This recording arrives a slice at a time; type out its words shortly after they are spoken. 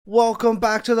Welcome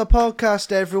back to the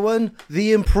podcast, everyone.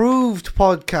 The improved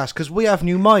podcast, because we have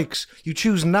new mics. You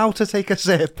choose now to take a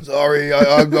sip. Sorry,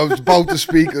 I was about to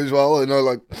speak as well, and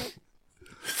I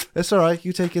It's alright,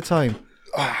 you take your time.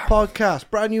 Podcast,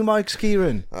 brand new mics,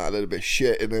 Kieran. a little bit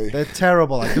shit in it. They're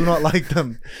terrible, I do not like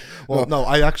them. Well, no,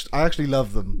 I actually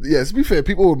love them. Yeah, to be fair,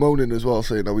 people were moaning as well,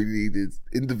 saying that we needed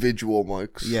individual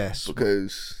mics. Yes.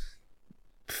 Because,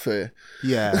 fair.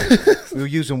 Yeah. We were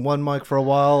using one mic for a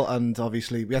while, and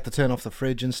obviously we had to turn off the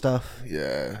fridge and stuff.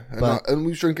 Yeah. But- And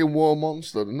we was drinking warm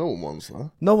Monster. No one wants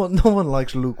that. No one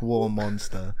likes lukewarm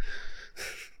Monster.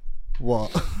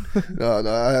 What? No,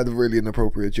 I had a really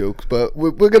inappropriate joke, but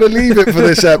we're going to leave it for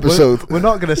this episode. we're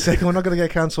not going to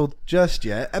get cancelled just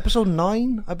yet. Episode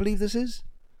 9, I believe this is.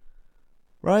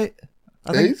 Right?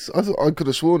 I think 8? I could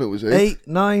have sworn it was 8. 8,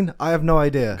 9, I have no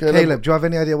idea. Caleb, do you have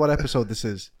any idea what episode this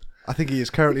is? I think he is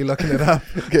currently looking it up.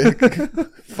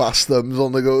 Fast thumbs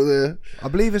on the go there. I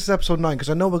believe it's episode 9, because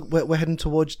I know we're heading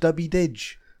towards Dubby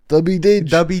Didge. Dubby Didge.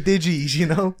 Dubby Diggies, you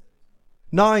know?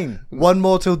 9. One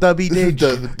more till Dubby Didge.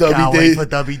 Dubby Can't wait Didge. for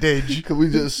Dubby Didge. Can we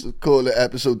just call it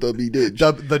episode Dubby Didge?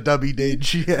 The Dubby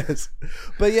Didge, yes.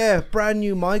 But yeah, brand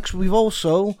new mics. We've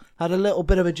also had a little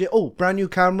bit of a... brand new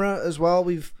camera as well.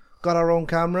 We've got our own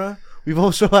camera. We've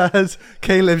also had,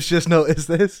 Caleb's just noticed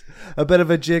this, a bit of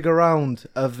a jig around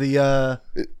of the...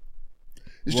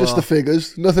 It's just the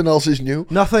figures. Nothing else is new.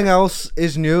 Nothing else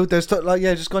is new. There's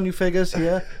just got new figures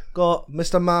here. Got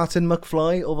Mr. Martin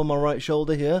McFly over my right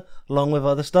shoulder here, along with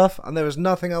other stuff, and there is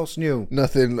nothing else new.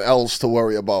 Nothing else to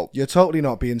worry about. You're totally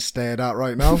not being stared at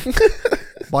right now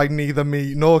by neither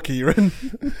me nor Kieran.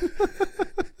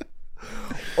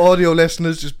 Audio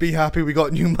listeners, just be happy we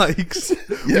got new mics.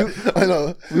 Yeah, I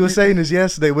know. We were saying this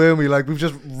yesterday, weren't we? Like, we've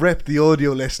just ripped the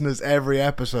audio listeners every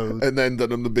episode. And then done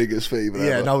them the biggest favour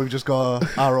Yeah, ever. now we've just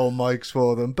got our own mics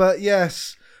for them. But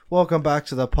yes, welcome back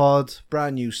to the pod.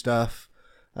 Brand new stuff.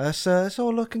 It's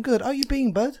all looking good. How you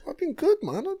been, bud? I've been good,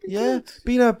 man.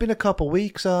 Been a couple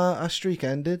weeks. Our streak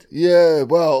ended. Yeah,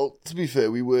 well, to be fair,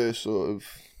 we were sort of,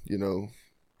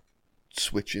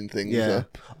 switching things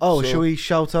up. Oh, So- shall we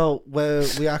shout out where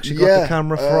we actually got the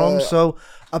camera from? So,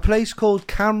 a place called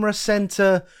Camera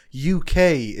Centre UK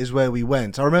is where we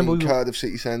went. I remember In Cardiff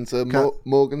City Centre,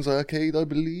 Morgan's Arcade, I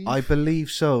believe. I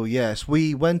believe so, yes.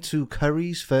 We went to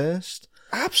Curry's first.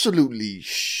 Absolutely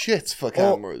shit for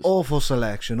cameras. Awful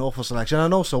selection.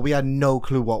 And also, we had no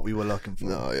clue what we were looking for.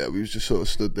 No, yeah, we was just sort of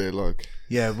stood there like...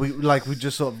 Yeah, we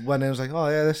just sort of went in and was like, oh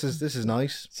yeah, this is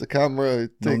nice. It's a camera,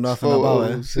 it Know takes nothing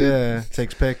photos. about it. Yeah,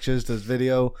 takes pictures, does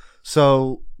video.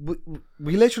 So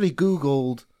we literally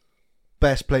Googled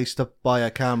best place to buy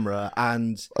a camera,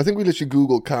 and I think we literally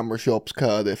Googled camera shops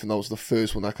Cardiff, and that was the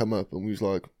first one that came up, and we was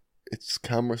like, it's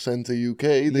Camera Centre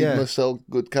UK, they must sell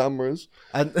good cameras.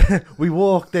 and we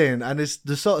walked in, and it's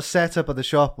the sort of setup of the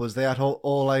shop was they had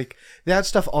all like they had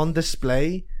stuff on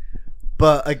display,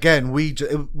 but again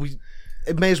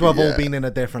it may as well have all been in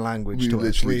a different language We to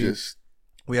us. literally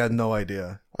We had no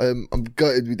idea. I'm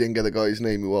gutted we didn't get a guy's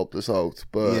name who helped us out,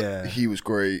 but he was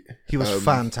great. He was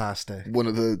fantastic. One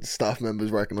of the staff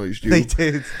members recognised you. They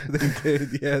did.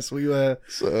 Yes, we were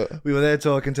there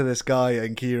talking to this guy,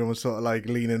 and Kieran was sort of like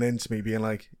leaning into me, being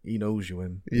like, "He knows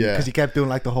you," because he kept doing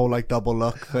like the whole like double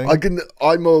look thing.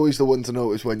 I'm always the one to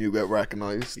notice when you get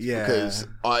recognised. Yeah, because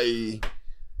I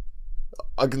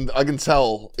can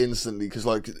tell instantly, because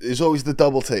like there's always the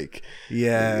double take.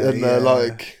 Yeah, and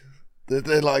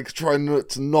they're like trying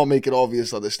to not make it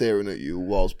obvious that they're staring at you,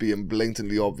 whilst being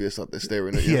blatantly obvious that they're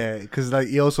staring at you. Yeah, because like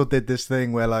he also did this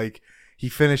thing where like he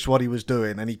finished what he was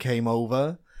doing and he came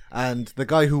over, and the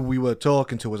guy who we were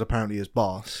talking to was apparently his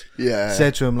boss. Yeah,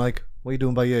 said to him like, "What are you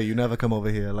doing by here? You never come over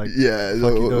here." Like, yeah,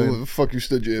 what the fuck you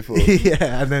stood here for?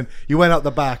 Yeah, and then you went out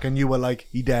the back and you were like,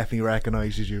 he definitely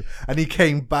recognises you. And he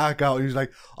came back out and he was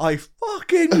like, I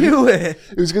fucking knew it.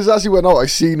 It was because as he went out, I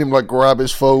seen him like grab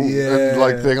his phone and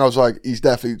like thing. I was like, he's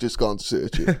definitely just gone to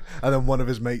search you. And then one of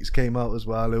his mates came out as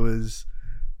well. It was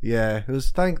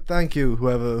thank you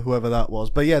whoever that was.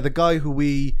 But yeah, the guy who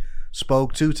we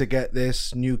spoke to get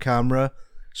this new camera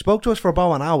spoke to us for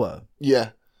about an hour. Yeah.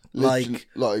 Like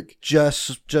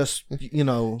just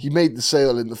he made the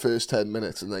sale in the first 10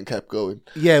 minutes and then kept going.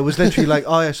 Yeah, it was literally like,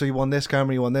 oh yeah, so you want this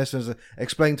camera, you want this, and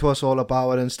explain to us all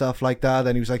about it and stuff like that.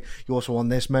 Then he was like, you also want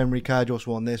this memory card, you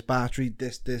also want this battery,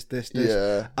 this.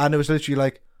 Yeah. And it was literally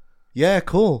like, yeah,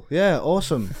 cool, yeah,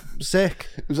 awesome, sick.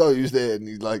 It was like he was there and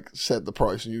he like said the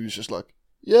price and he was just like,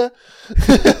 yeah.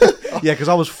 Yeah, because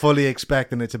I was fully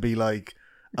expecting it to be like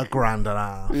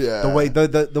 $1,500. Yeah.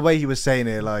 The way he was saying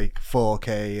it, like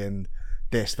 4K and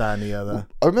this, that, and the other.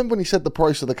 I remember when he said the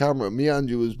price of the camera, me and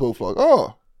you was both like,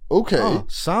 oh, Okay. Oh,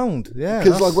 sound. Yeah.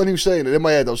 Because like when he was saying it, in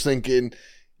my head I was thinking,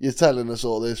 you're telling us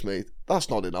all this, mate. That's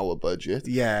not in our budget.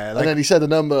 Yeah. And then he said the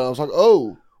number, and I was like,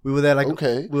 oh. We were there like,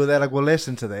 okay. We'll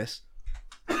listen to this.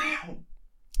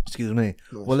 Excuse me.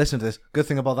 Nice. We'll listen to this. Good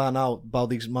thing about that now, about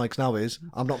these mics now is,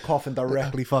 I'm not coughing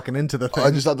directly fucking into the thing.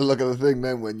 I just had to look at the thing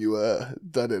then when you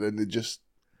done it, and it just,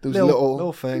 there was a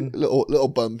little thing. Little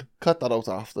bump. Cut that out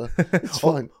after. It's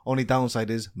fine. Only downside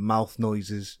is mouth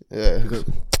noises. Yeah.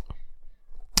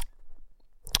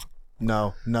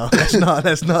 No, let's not.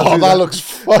 Oh, that looks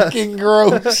fucking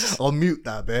gross. I'll mute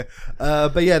that bit.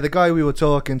 But yeah, the guy we were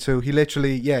talking to, he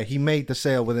literally, he made the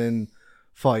sale within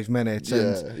 5 minutes.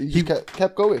 And he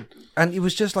kept going. And he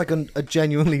was just like a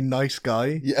genuinely nice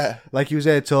guy. Yeah. Like he was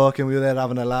there talking, we were there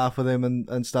having a laugh with him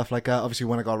and stuff like that. Obviously,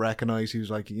 when I got recognised, he was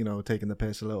like, taking the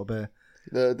piss a little bit.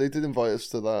 They did invite us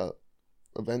to that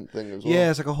event thing as well. Yeah,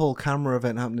 it's like a whole camera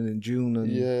event happening in June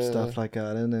and stuff like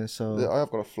that, isn't it? So I have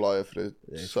got a flyer for it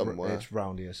somewhere. It's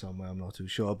round here somewhere, I'm not too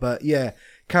sure. But yeah,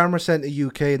 Camera Centre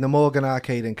UK in the Morgan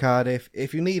Arcade in Cardiff.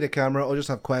 If you need a camera or just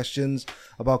have questions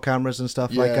about cameras and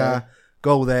stuff like that,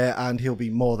 go there and he'll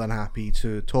be more than happy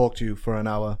to talk to you for an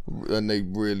hour. And they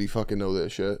really fucking know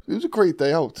their shit. It was a great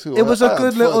day out too. It was a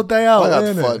good little day out. I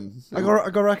had fun. I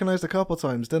got recognised a couple of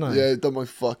times, didn't I? Yeah, it done my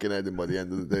fucking head in by the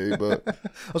end of the day. But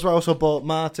that's why I also bought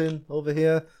Martin over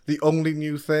here. The only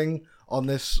new thing on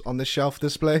this shelf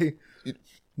display.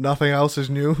 Nothing else is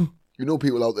new. You know,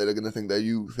 people out there are gonna think that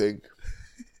you think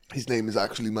his name is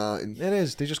actually Martin. It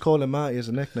is. They just call him Marty as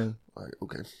a nickname. Right.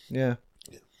 Okay. Yeah.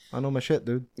 I know my shit,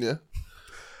 dude. Yeah.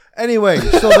 Anyway,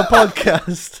 so the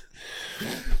podcast.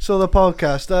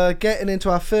 Getting into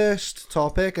our first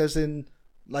topic, as in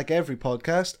like every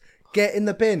podcast, get in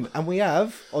the bin, and we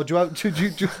have. Or do you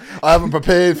have? I haven't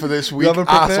prepared for this week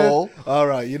at all. All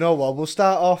right, you know what? We'll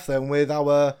start off then with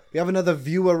we have another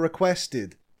viewer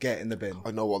requested get in the bin.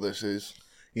 I know what this is.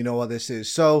 You know what this is.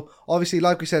 So obviously,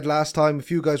 like we said last time, if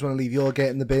you guys want to leave your get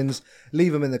in the bins,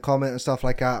 leave them in the comment and stuff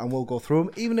like that, and we'll go through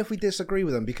them, even if we disagree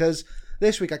with them, because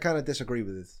this week I kind of disagree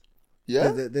with it.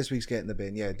 Yeah? This week's get in the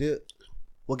bin. Yeah,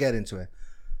 we'll get into it.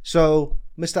 So,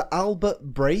 Mr. Albert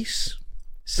Brace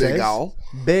says...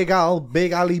 Big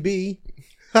Ali B.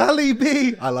 Ali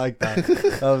B. I like that.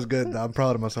 That was good. I'm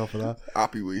proud of myself for that.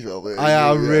 Happy with yourself. I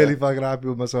am really fucking happy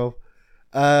with myself.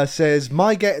 Says,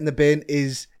 my get in the bin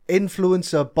is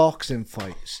influencer boxing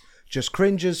fights. Just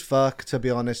cringe as fuck, to be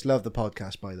honest. Love the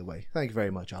podcast, by the way. Thank you very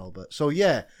much, Albert. So,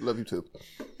 yeah. Love you too.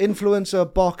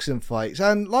 Influencer boxing fights.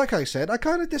 And like I said, I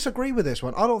kind of disagree with this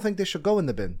one. I don't think this should go in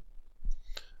the bin.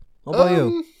 What about you? Do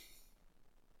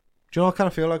you know what I kind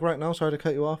of feel like right now? Sorry to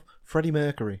cut you off. Freddie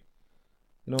Mercury.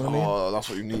 You know what I mean? Oh, that's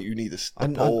what you need. You need a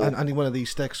pole. I need one of these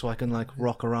sticks so I can like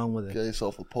rock around with it. Get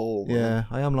yourself a pole, man. Yeah,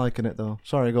 I am liking it though.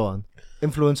 Sorry, go on.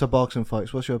 Influencer boxing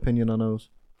fights. What's your opinion on those?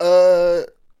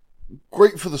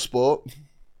 Great for the sport.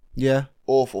 Yeah.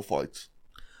 Awful fights.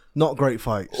 Not great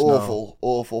fights.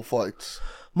 Awful fights.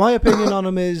 My opinion on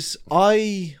them is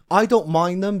I don't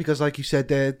mind them because, like you said,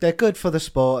 they're good for the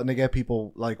sport and they get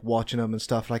people like watching them and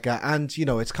stuff like that. And you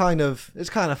know, it's kind of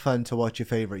fun to watch your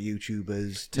favorite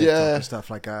YouTubers, TikTok and stuff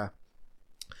like that.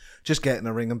 Just get in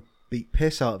a ring and beat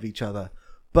piss out of each other.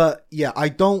 But yeah, I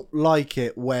don't like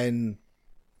it when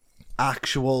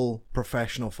actual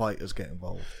professional fighters get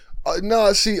involved.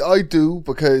 No, see, I do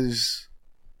because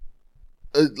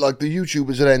like the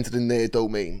YouTubers are entered in their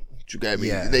domain. Do you get me?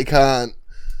 Yeah. They can't.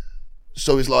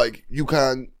 So it's like you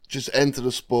can't just enter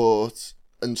the sport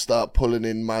and start pulling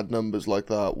in mad numbers like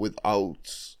that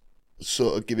without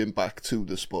sort of giving back to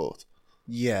the sport.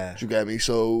 Yeah. Do you get me?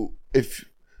 So if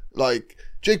like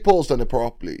Jake Paul's done it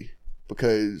properly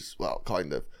because, well,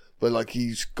 kind of, but like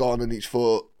he's gone and he's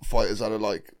fought fighters that are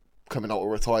like coming out of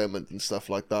retirement and stuff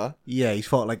like that. Yeah, he's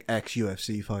fought like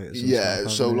ex-UFC fighters. Yeah,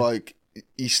 so like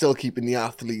he's still keeping the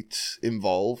athletes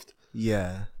involved.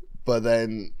 Yeah. But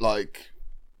then like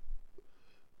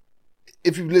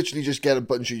if you literally just get a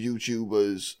bunch of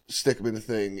YouTubers, stick them in the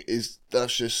thing,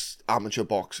 that's just amateur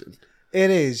boxing. It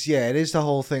is, yeah. It is the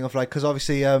whole thing of like, because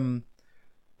obviously round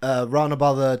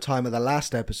about the time of the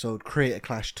last episode, Creator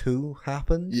Clash 2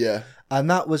 happened. Yeah. And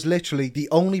that was literally the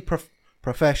only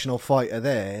professional fighter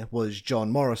there was John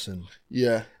Morrison.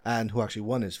 Yeah. And who actually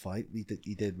won his fight.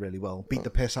 He did really well. Beat the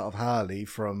piss out of Harley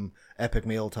from Epic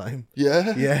Mealtime.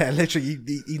 Yeah? Yeah, literally,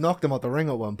 he knocked him out the ring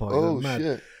at one point. Oh,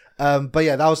 shit. But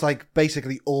yeah, that was like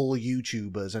basically all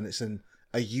YouTubers, and it's a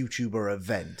YouTuber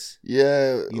event.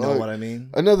 Yeah. You know what I mean?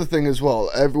 Another thing as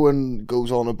well, everyone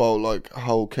goes on about like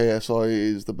how KSI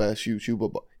is the best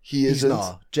YouTuber, but he's isn't.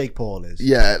 Not. Jake Paul is.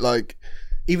 Yeah, like...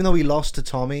 Even though he lost to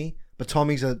Tommy, but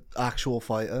Tommy's an actual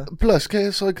fighter. Plus,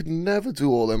 KSI could never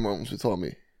do all them rounds with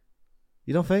Tommy.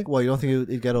 You don't think? Well, you don't think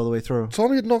he'd get all the way through?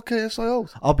 Tommy had knocked KSI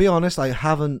out. I'll be honest, I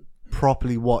haven't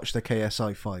properly watched the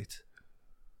KSI fight.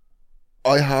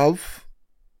 I have,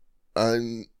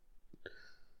 and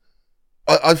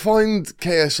I find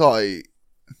KSI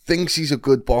thinks he's a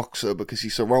good boxer because he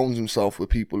surrounds himself with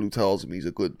people who tells him he's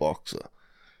a good boxer.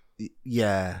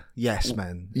 Yeah, yes,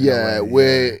 man. Yeah,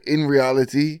 where in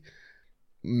reality,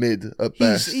 mid at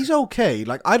best. He's okay.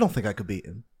 Like, I don't think I could beat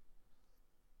him.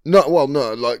 No,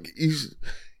 like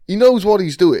he knows what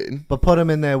he's doing. But put him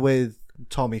in there with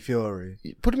Tommy Fury.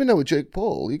 Put him in there with Jake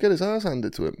Paul. You get his ass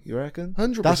handed to him. You reckon?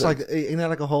 100%. That's like, isn't that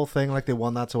like a whole thing? Like they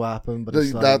want that to happen, but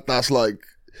it's like, that's like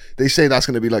they say that's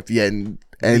going to be like the end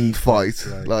fight.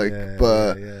 Like,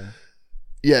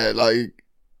 yeah, like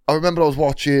I remember I was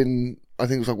watching. I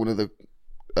think it was like one of the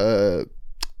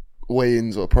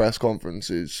weigh-ins or press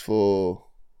conferences for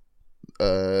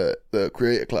the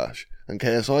Creator Clash, and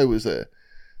KSI was there,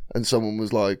 and someone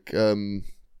was like,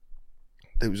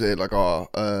 they was there like,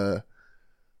 oh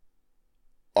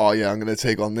yeah, I'm going to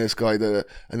take on this guy, and then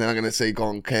I'm going to take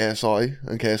on KSI.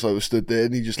 And KSI was stood there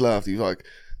and he just laughed. He was like,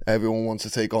 everyone wants to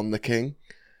take on the king.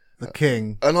 The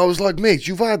king. And I was like, mate,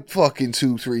 you've had fucking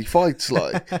 2-3 fights,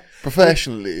 like,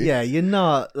 professionally. Yeah, you're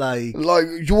not like... Like,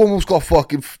 you almost got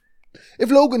fucking...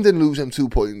 If Logan didn't lose them 2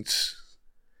 points,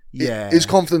 yeah, his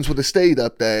confidence would have stayed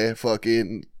up there,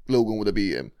 fucking Logan would have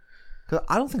beat him. 'Cause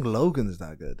I don't think Logan's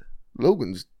that good.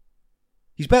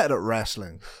 He's better at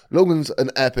wrestling. Logan's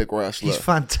an epic wrestler. He's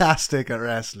fantastic at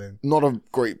wrestling. Not a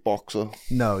great boxer.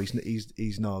 No,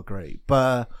 he's not great.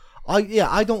 But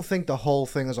I don't think the whole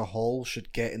thing as a whole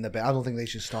should get in the bed. I don't think they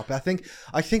should stop it.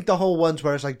 I think the whole ones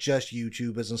where it's like just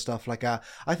YouTubers and stuff like that.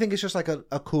 I think it's just like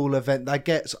a cool event that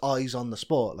gets eyes on the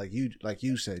sport, like you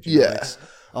said. You know, it's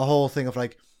a whole thing of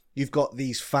like you've got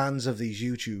these fans of these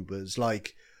YouTubers.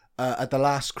 Like at the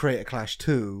last Creator Clash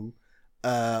 2.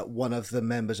 One of the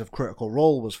members of Critical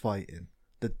Role was fighting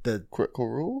the Critical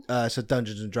Role. So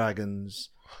Dungeons and Dragons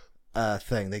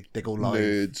thing. They go live.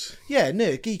 Nerds. Yeah,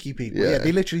 geeky people. Yeah,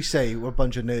 they literally say we're a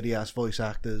bunch of nerdy ass voice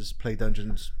actors play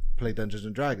Dungeons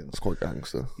and Dragons. That's quite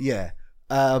gangster. Yeah,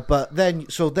 but then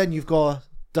you've got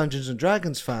Dungeons and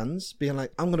Dragons fans being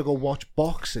like, I'm gonna go watch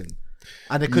boxing.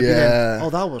 And it could be then,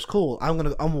 oh, that was cool. I'm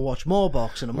gonna watch more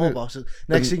boxing and more boxing.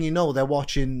 Next thing you know, they're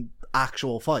watching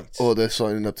actual fights, or they're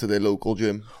signing up to their local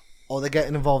gym, or they're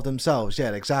getting involved themselves.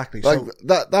 Yeah, exactly. Like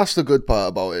so that's the good part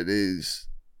about it is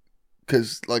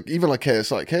because like even like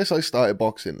KSI started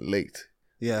boxing late.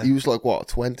 Yeah, he was like what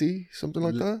 20 something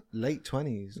like that, late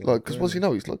 20s. Like because what's he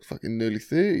now? He's like fucking nearly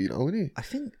 30, you know, isn't he? I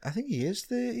think he is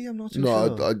 30. I'm not too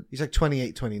sure. He's like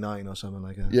 28, 29 or something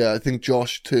like that. Yeah, I think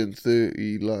Josh turned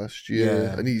 30 last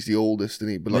year, and he's the oldest, isn't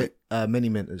he? But like Mini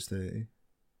Mint is 30.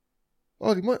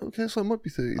 Oh, he might. Okay, so it might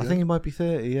be 30. I think he might be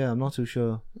 30. Yeah, I'm not too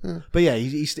sure. Yeah. But yeah,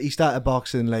 he started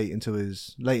boxing late into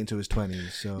his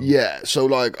 20s. So yeah, so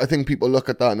like I think people look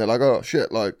at that and they're like, oh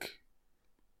shit, like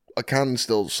I can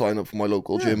still sign up for my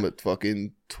local gym at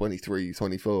fucking 23,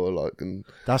 24, like, and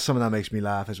that's something that makes me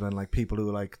laugh is when like people who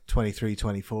are like 23,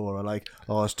 24 are like,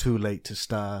 oh, it's too late to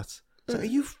start. It's like, are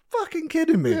you fucking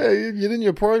kidding me? Yeah, you're in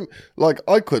your prime. Like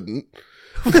I couldn't.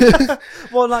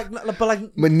 Well,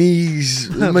 but my knees,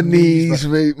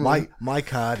 mate. My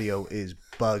cardio is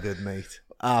buggered, mate.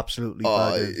 Absolutely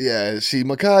buggered. Yeah, see,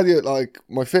 my cardio, like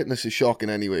my fitness is shocking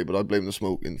anyway, but I blame the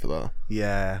smoking for that.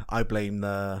 Yeah, I blame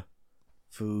the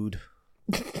food,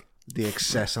 the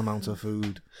excess amount of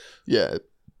food. Yeah,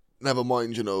 never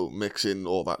mind, you know, mixing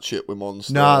all that shit with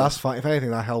Monster. No, that's fine. If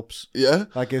anything, that helps. Yeah?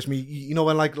 That gives me, you know,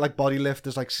 when like body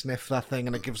lifters like sniff that thing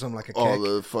and it gives them like a kick. Oh,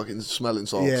 the fucking smelling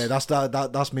salts. Yeah,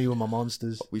 that's me with my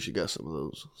Monsters. We should get some of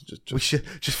those. We should,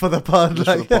 just for the pod. Just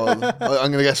like. for the pod.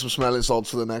 I'm going to get some smelling salts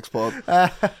for the next pod.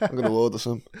 I'm going to order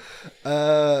some.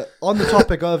 On the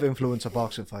topic of influencer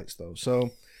boxing fights, though.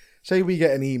 So, say we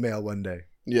get an email one day.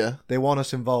 Yeah. They want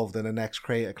us involved in the next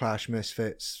Creator Clash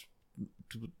Misfits.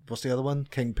 What's the other one?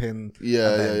 Kingpin.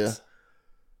 Yeah.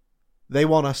 They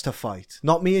want us to fight.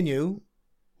 Not me and you.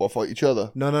 What, fight each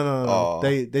other? No. Oh.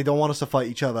 They don't want us to fight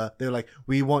each other. They're like,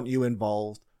 we want you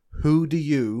involved. Who do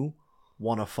you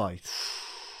want to fight?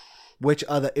 Which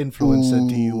other influencer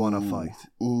do you want to fight?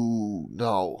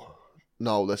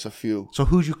 No, there's a few. So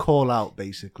who'd you call out,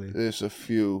 basically? There's a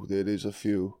few. There is a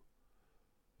few.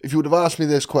 If you would have asked me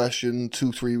this question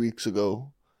 2-3 weeks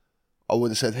ago, I would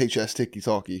have said HS Tiki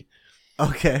Talkie.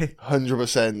 Okay.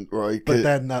 100%, right? But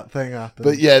then that thing happened.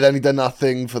 But yeah, then he done that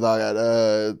thing for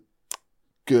that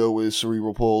girl with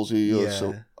cerebral palsy. Or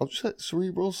so. I'll just say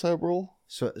cerebral? Cerebral,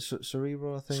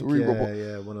 I think. Cerebral.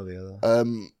 Yeah, one or the other.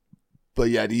 But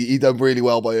yeah, he done really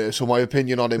well by her, so my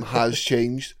opinion on him has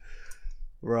changed.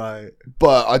 Right.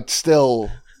 But I'd still...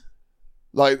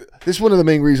 Like, this is one of the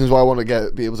main reasons why I want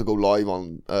to be able to go live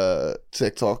on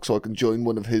TikTok, so I can join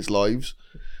one of his lives.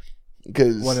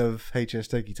 Cause, one of HS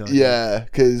Tiki Talk. Yeah,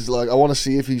 because like I want to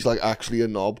see if he's like actually a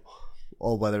knob,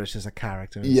 or whether it's just a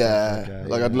character. And yeah, stuff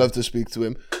like I'd love to speak to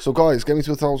him. So guys, get me to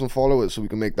 1,000 followers so we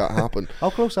can make that happen. How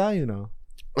close are you now?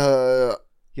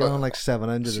 You're on like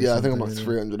 700. Yeah, I think I'm like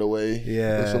 300 away.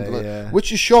 Yeah, or something like yeah.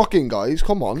 Which is shocking, guys.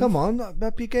 Come on,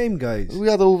 up your game, guys. We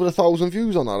had over 1,000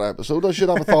 views on that episode. I should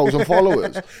have 1,000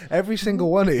 followers. Every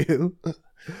single one of you.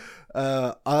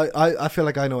 I feel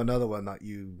like I know another one that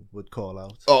you would call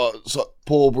out. Oh, so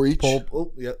Paul Breach.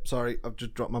 Sorry, I've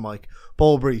just dropped my mic.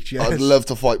 Paul Breach, yes. I'd love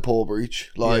to fight Paul Breach.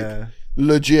 Like,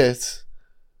 legit.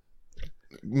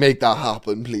 Make that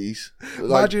happen, please.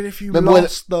 Like, imagine if you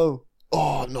lost, though.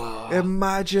 Oh, no.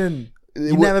 Imagine.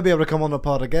 You'd never be able to come on the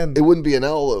pod again. It wouldn't be an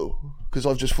L, though, because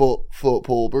I've just fought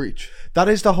Paul Breach. That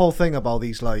is the whole thing about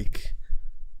these, like...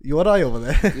 You all right over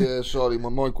there? Yeah, sorry, my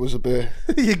mic was a bit...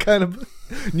 You kind of...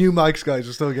 New mics, guys,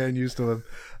 are still getting used to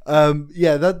them.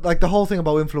 Yeah, that like the whole thing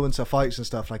about influencer fights and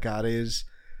stuff like that is...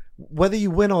 Whether you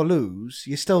win or lose,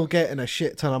 you're still getting a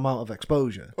shit ton amount of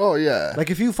exposure. Oh, yeah. Like,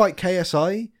 if you fight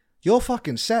KSI, you're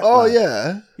fucking set. Oh, man.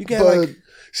 yeah. You get, like...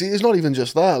 See, it's not even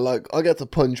just that. Like, I get to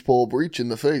punch Paul Breach in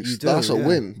the face. That's a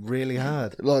win. Really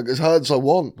hard. Like, as hard as I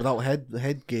want. Without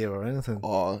headgear or anything.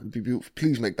 Oh, it'd be beautiful.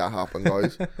 Please make that happen,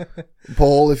 guys.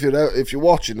 Paul, if you're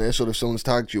watching this or if someone's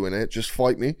tagged you in it, just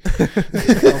fight me.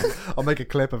 I'll make a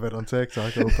clip of it on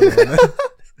TikTok. I'll put it on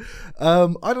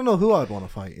there. I don't know who I'd want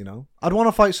to fight, you know? I'd want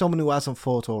to fight someone who hasn't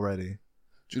fought already.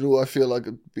 Do you know what I feel like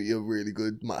would be a really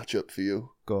good matchup for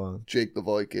you? Go on. Jake the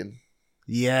Viking.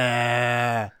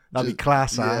 Yeah. That'd be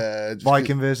class, yeah,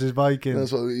 Viking versus Viking.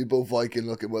 That's what you're both Viking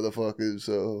looking motherfuckers,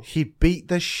 so... He'd beat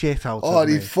the shit out of me. Oh,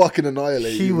 he'd fucking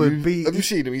annihilate you. He would beat... Have you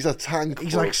seen him? He's a tank.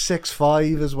 He's like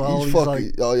 6'5" as well. He's fucking...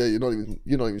 Like, oh yeah, you're not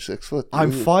even 6 foot.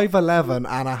 I'm 5'11"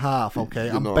 and a half, okay?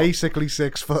 I'm not. Basically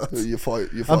 6 foot. You're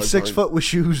 5. I'm 6 foot with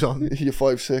shoes on. You're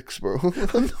 5'6", bro.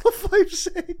 I'm not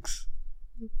 5'6".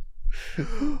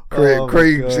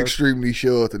 Craig's extremely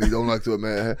short and he don't like to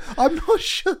admit it. I'm not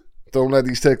sure. Don't let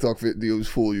these TikTok videos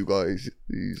fool you guys.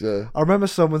 I remember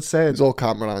someone said... It's all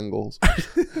camera angles.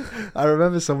 I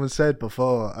remember someone said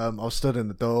before, I was stood in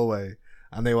the doorway,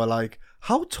 and they were like,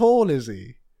 how tall is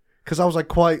he? Because I was like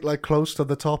quite like close to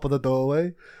the top of the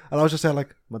doorway. And I was just saying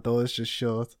like, my door is just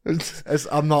short.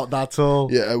 I'm not that tall.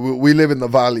 Yeah, we live in the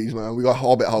valleys, man. We got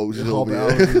hobbit houses over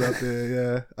here. Out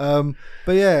there, yeah.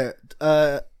 But yeah,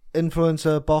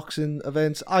 influencer boxing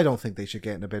events, I don't think they should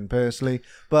get in a bin personally,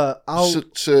 but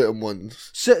certain ones,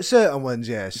 certain ones,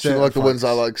 yeah. Certain like fights. The ones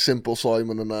that like Simple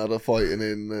Simon and that are fighting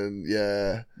in, and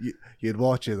yeah, you'd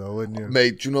watch it though, wouldn't you,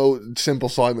 mate? Do you know Simple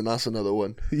Simon? That's another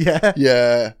one.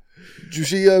 Yeah. Do you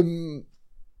see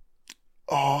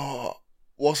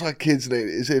what's that kid's name?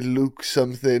 Is it Luke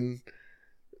something?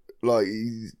 Like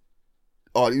he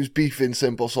was beefing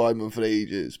Simple Simon for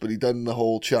ages, but he done the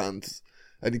whole chant.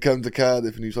 And he come to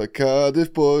Cardiff and he was like,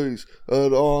 Cardiff boys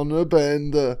are on a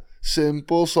bender.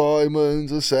 Simple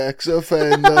Simon's a sex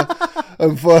offender.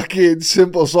 And fucking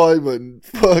Simple Simon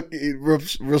fucking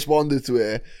responded to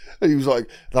it. And he was like,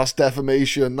 that's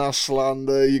defamation, that's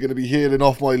slander, you're going to be hearing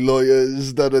off my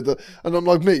lawyers, da, da, da. And I'm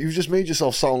like, mate, you've just made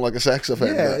yourself sound like a sex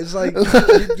offender. Yeah, it's like,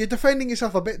 you're defending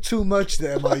yourself a bit too much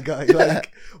there, my guy. Yeah.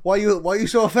 Like, why you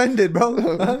so offended,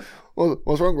 bro? Huh?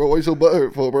 What's wrong, bro? Why are you so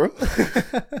butthurt for, bro?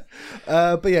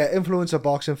 But yeah, influencer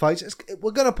boxing fights.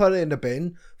 We're gonna put it in the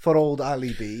bin for old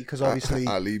Ali B because obviously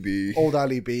old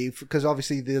Ali B because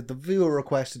obviously the viewer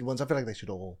requested ones. I feel like they should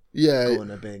all go in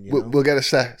the bin. We'll get a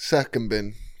second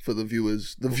bin for the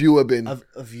viewers. The viewer bin.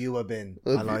 A viewer bin.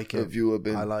 I like it. A viewer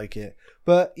bin. I like it.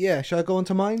 But yeah, should I go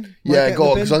into mine? Yeah,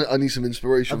 go on because I need some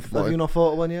inspiration for mine. Have you not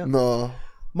thought of one yet? No.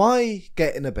 My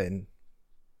get in a bin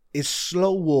is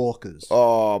slow walkers.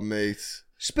 Oh, mate.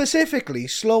 Specifically,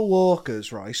 slow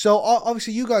walkers, right? So,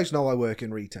 obviously, you guys know I work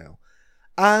in retail.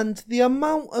 And the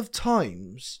amount of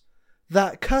times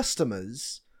that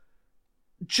customers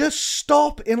just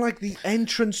stop in, like, the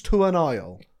entrance to an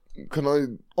aisle.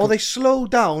 Or they slow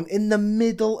down in the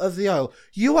middle of the aisle.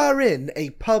 You are in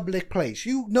a public place.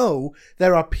 You know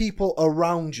there are people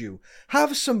around you.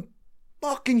 Have some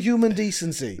fucking human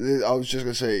decency. I was just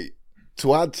going to say...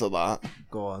 To add to that,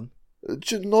 go on.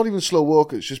 Not even slow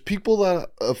walkers, just people that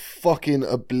are fucking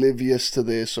oblivious to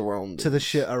their surroundings, to the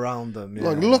shit around them. Yeah.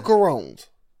 Like, look around,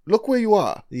 look where you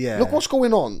are. Yeah, look what's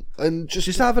going on, and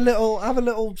just have a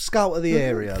little scout of the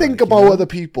area. Think about other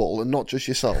people and not just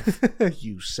yourself.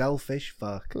 You selfish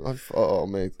fuck. Oh,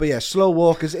 mate. But yeah, slow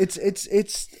walkers.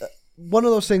 It's one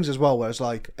of those things as well where it's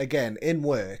like, again, in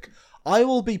work, I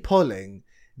will be pulling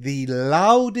the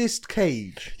loudest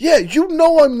cage. Yeah, you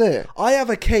know I'm there. I have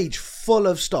a cage full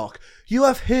of stock. You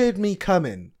have heard me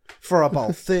coming for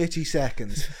about 30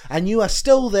 seconds, and you are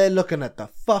still there looking at the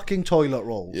fucking toilet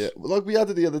rolls. Yeah, like we had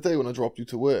it the other day when I dropped you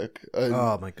to work. And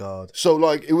Oh my god. so,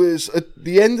 like, it was at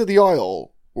the end of the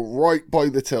aisle, right by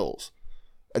the tills.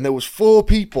 And there was 4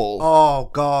 people. Oh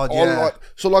god, on, yeah. like,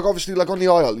 so, like, obviously, like, on the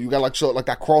aisle, you got, like, sort of, like,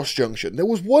 that cross junction. There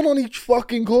was one on each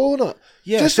fucking corner.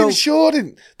 Yeah, just so-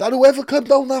 ensuring that whoever come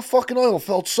down that fucking aisle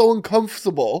felt so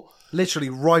uncomfortable. Literally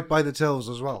right by the tills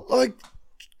as well. Like,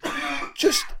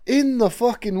 just in the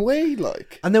fucking way,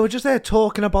 like. And they were just there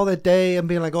talking about their day and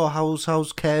being like, oh, how's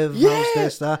Kev? Yeah. How's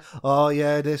this, that? Oh,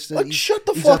 yeah, this. Like, shut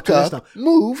the he's fuck to this up.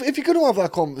 Move. If you're going to have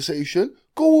that conversation,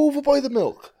 go over by the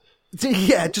milk.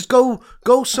 Yeah, just go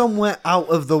somewhere out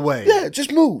of the way. Yeah,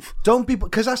 just move. Don't be,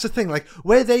 because that's the thing, like,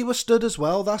 where they were stood as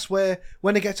well, that's where,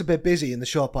 when it gets a bit busy in the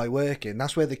shop I work in,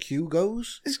 that's where the queue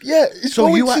goes. It's So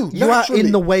going you are naturally.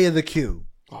 in the way of the queue.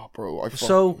 Oh, bro,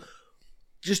 So,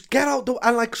 just get out the,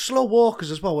 and like slow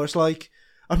walkers as well, where it's like,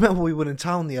 I remember we were in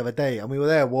town the other day, and we were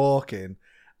there walking,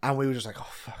 and we were just like,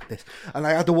 oh, fuck this. And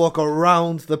I had to walk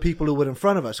around the people who were in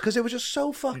front of us, because it was just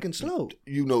so fucking slow.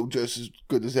 You know just as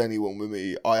good as anyone with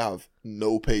me, I have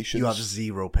no patience. You have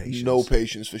zero patience. No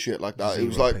patience for shit like that. Zero It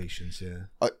was like, patience,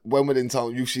 yeah. when we're in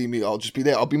town, you see me, I'll just be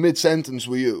there. I'll be mid-sentence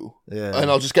with you. Yeah.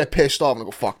 And I'll just get pissed off and I'll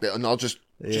go, fuck it. And I'll just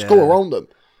Yeah. go around them.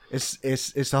 It's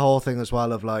the whole thing as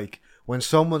well of like, when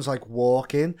someone's like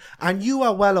walking, and you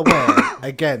are well aware,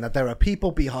 again, that there are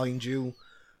people behind you,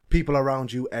 people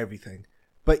around you, everything.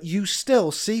 But you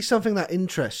still see something that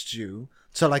interests you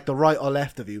to like the right or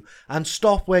left of you and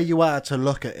stop where you are to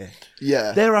look at it.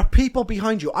 Yeah. There are people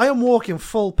behind you. I am walking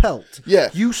full pelt. Yeah.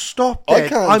 You stop dead. I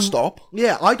can't stop.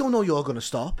 Yeah, I don't know you're going to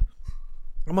stop.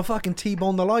 I'm a fucking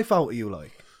T-bone the life out of you,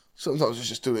 like. Sometimes I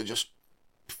just do it just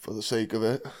for the sake of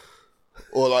it.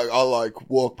 Or like, I'll like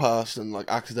walk past and like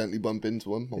accidentally bump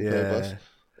into him on purpose.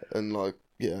 And like,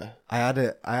 yeah. I had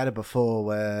it before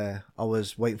where I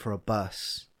was waiting for a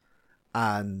bus,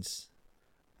 and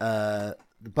the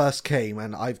bus came,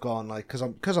 and I've gone like,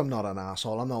 because I'm not an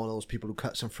asshole. I'm not one of those people who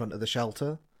cuts in front of the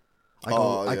shelter.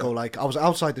 I go like, I was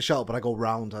outside the shelter, but I go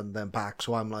round and then back,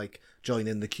 so I'm like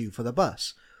joining the queue for the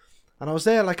bus. And I was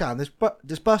there like, and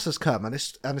this bus has come, and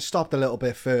it stopped a little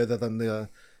bit further than the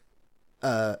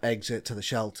exit to the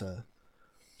shelter.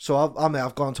 So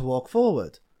I've gone to walk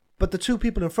forward, but the 2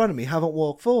 people in front of me haven't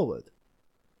walked forward,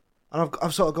 and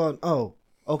I've sort of gone, oh,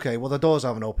 okay, well the doors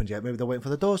haven't opened yet. Maybe they're waiting for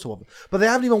the doors to open, but they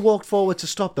haven't even walked forward to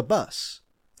stop the bus.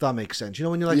 If that makes sense, you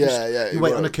know, when you're like, you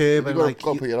wait on a curb and like,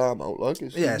 put your arm out, like,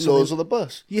 it's Yeah, the so laws of the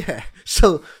bus. yeah.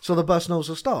 So the bus knows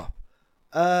to stop.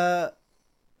 So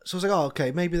I was like, oh, okay,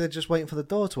 maybe they're just waiting for the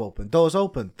door to open. Door's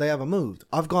open. They haven't moved.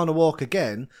 I've gone to walk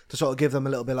again to sort of give them a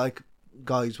little bit like,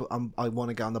 guys, I want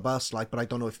to get on the bus, like, but I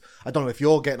don't know if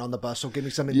you're getting on the bus, so give me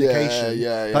some indication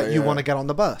that you want to get on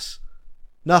the bus.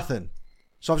 Nothing.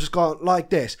 So I've just gone like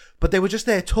this, but they were just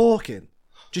there talking,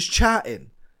 just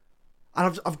chatting,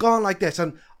 and I've gone like this,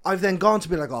 and I've then gone to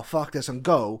be like, oh, fuck this, and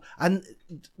go, and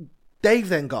they've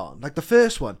then gone like the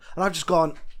first one, and I've just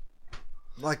gone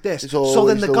like this. So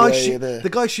then the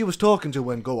guy she was talking to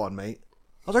went, go on, mate.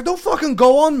 I was like, don't fucking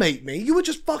go on, mate. You were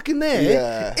just fucking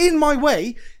there in my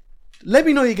way. Let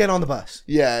me know you get on the bus.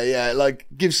 Yeah, like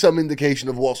give some indication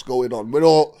of what's going on.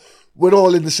 We're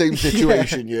all in the same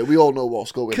situation here. We all know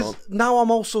what's going on. Now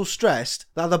I'm also stressed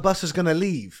that the bus is gonna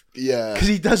leave. Yeah, because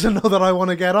he doesn't know that I want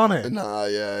to get on it. Nah,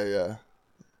 yeah.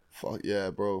 Fuck yeah,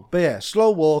 bro. But yeah,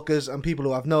 slow walkers and people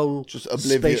who have no just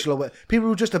spatial awareness. People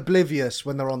who are just oblivious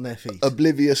when they're on their feet.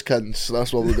 Oblivious cunts.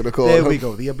 That's what we're gonna call there them. we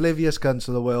go. The oblivious cunts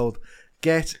of the world.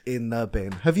 Get in the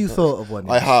bin. Have you thought of one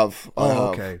yet? I have.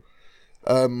 Okay.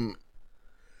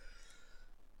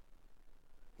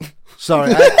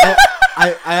 Sorry,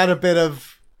 I had a bit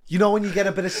of. You know when you get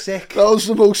a bit of sick? That was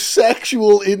the most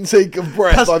sexual intake of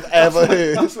breath I've ever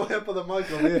heard. That's why I put the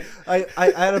mic on here.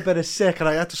 I had a bit of sick and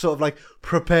I had to sort of like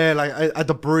prepare, like I had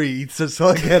to breathe to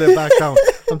sort of get it back down.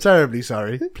 I'm terribly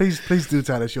sorry. Please do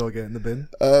tell us you're getting the bin.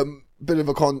 Bit of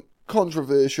a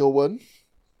controversial one.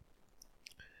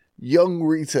 Young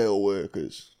retail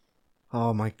workers.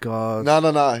 Oh my god. No.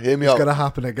 Hear me out. It's going to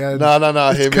happen again.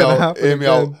 No. Hear me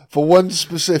out. For one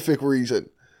specific reason.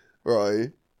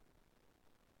 Right?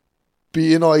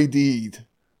 Being ID'd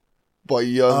by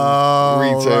young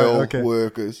retail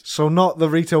workers. So not the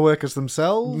retail workers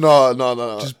themselves?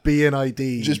 No. Just being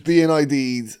ID'd. Just being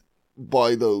ID'd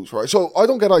by those, right? So I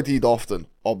don't get ID'd often,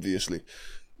 obviously.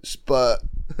 But...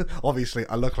 obviously,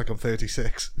 I look like I'm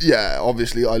 36. Yeah,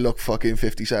 obviously I look fucking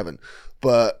 57.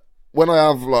 But when I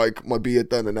have like my beard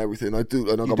done and everything, I do,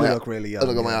 and I You got do my look really young.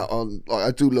 and I got my hat on. Like,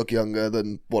 I do look younger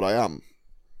than what I am.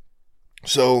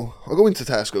 So I go into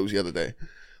Tesco's the other day.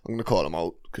 I'm gonna call them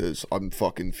out because I'm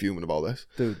fucking fuming about this.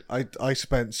 Dude, I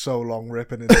spent so long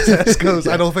ripping into Tesco's.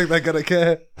 I don't think they're gonna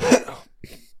care.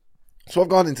 So I've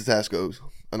gone into Tesco's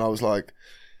and I was like,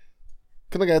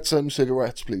 "Can I get some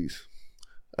cigarettes, please?"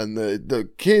 And the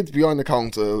kid behind the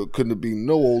counter couldn't have been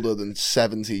no older than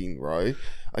 17, right?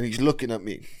 And he's looking at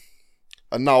me.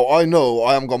 And now I know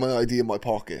I haven't got my ID in my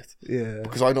pocket. Yeah.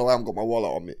 Because I know I haven't got my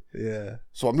wallet on me. Yeah.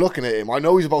 So I'm looking at him. I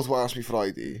know he's about to ask me for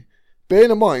ID.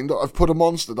 Bearing in mind that I've put a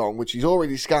Monster down, which he's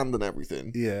already scanned and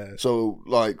everything. Yeah. So,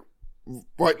 like,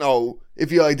 right now, if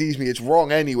he IDs me, it's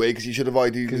wrong anyway, because he should have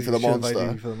ID'd me for the Monster.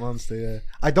 ID'd for the Monster, yeah.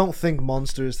 I don't think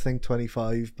Monsters think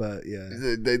 25, but yeah.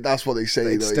 That's what they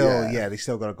say, though. They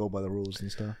still got to go by the rules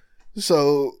and stuff.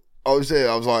 So, I was there,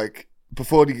 I was like,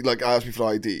 before he, like, asked me for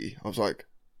ID, I was like,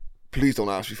 please don't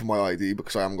ask me for my ID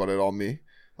because I haven't got it on me.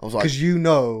 I was like, because you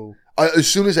know, as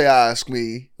soon as they ask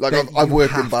me, like I've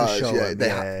worked in bars,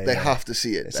 they have to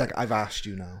see it. It's like I've asked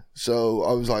you now. So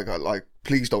I was like,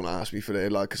 please don't ask me for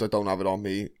it, like, because I don't have it on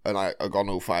me and I got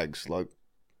no fags, like,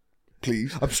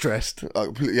 please. I'm stressed.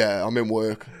 Yeah, I'm in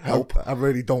work. Help. I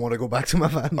really don't want to go back to my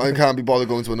van. I can't be bothered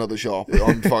going to another shop.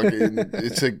 I'm fucking.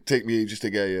 It take me ages to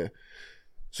get here.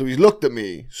 So he's looked at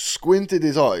me, squinted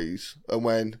his eyes, and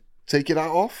went, "Take your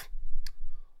hat off."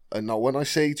 And now when I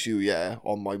say to you, yeah,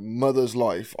 on my mother's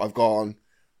life, I've gone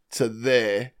to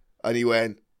there, and he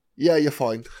went, "Yeah, you're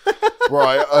fine."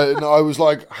 Right, and I was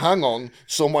like, hang on,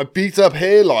 so my beat up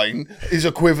hairline is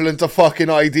equivalent to fucking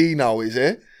ID now, is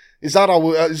it? Is that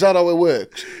how it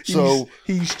works? So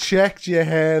he's checked your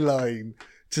hairline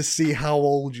to see how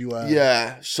old you are.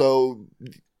 Yeah, so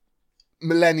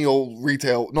millennial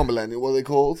retail, not millennial, what are they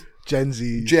called? Gen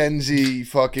Z. Gen Z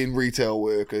fucking retail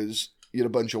workers. You're a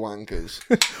bunch of wankers.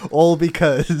 All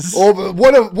because...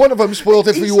 One of them spoiled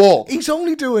it for you all. He's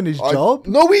only doing his job.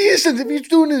 No, he isn't. If he's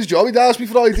doing his job, he'd ask me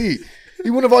for ID. He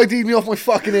wouldn't have ID'd me off my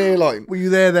fucking airline. Were you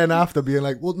there then after being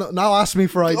like, well, no, now ask me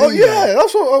for ID? Oh, yeah.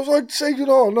 That's what I was like, saying,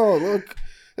 no, look,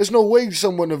 there's no way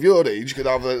someone of your age could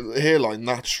have a hairline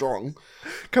that strong.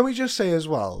 Can we just say as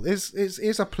well,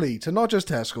 it's a plea to not just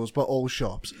Tesco's, but all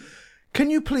shops. Can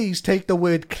you please take the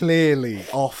word clearly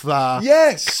off that?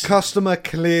 Yes. Customer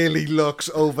clearly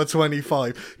looks over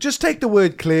 25. Just take the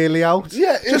word clearly out.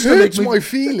 Yeah, it just hurts my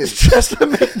feelings. Just to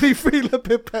make me feel a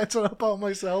bit better about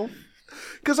myself.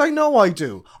 Because I know I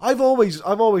do. I've always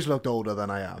looked older than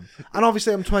I am. And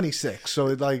obviously I'm 26, so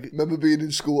like... Remember being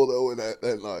in school though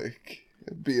and like,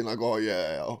 being like, oh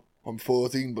yeah, I'm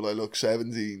 14, but I look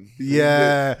 17.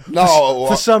 Yeah. No.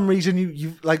 For some reason,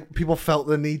 you like, people felt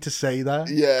the need to say that.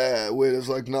 Yeah, whereas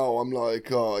like now I'm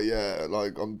like, oh yeah,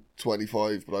 like I'm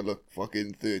 25, but I look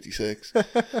fucking 36. And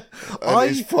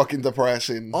it's fucking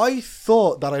depressing. I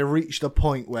thought that I reached a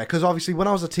point where, because obviously when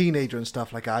I was a teenager and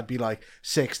stuff, like I'd be like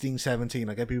 16, 17,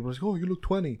 I get people like, oh, you look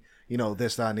 20. You know,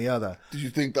 this, that, and the other. Did you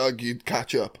think that you'd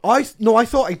catch up? No, I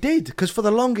thought I did, because for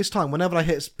the longest time, whenever I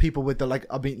hit people with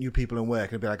I meet new people in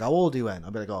work, and they'd be like, how old are you in?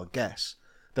 I'd be like, oh, guess.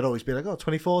 They'd always be like, oh,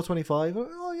 24, 25.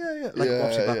 Oh, yeah. Like,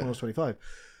 obviously back when I was 25.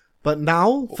 But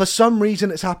now, for some reason,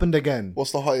 it's happened again.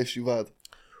 What's the highest you've had?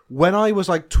 When I was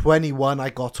like 21, I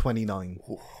got 29.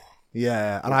 Oof.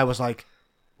 Yeah, and I was like,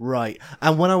 right.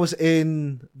 And when I was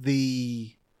in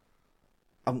the...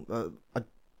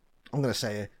 I'm going to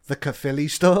say it, the Caerphilly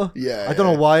store. Yeah. I don't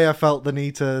know why I felt the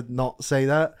need to not say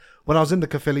that. When I was in the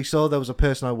Caerphilly store, there was a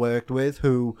person I worked with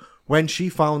who, when she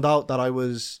found out that I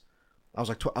was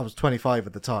 25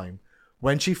 at the time.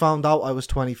 When she found out I was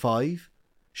 25,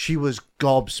 she was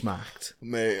gobsmacked.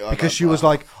 Mate, because she was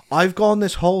like, I've gone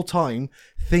this whole time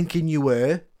thinking you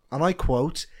were, and I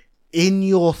quote, in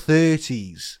your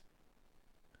 30s.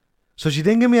 So she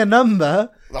didn't give me a number.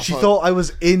 She thought I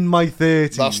was in my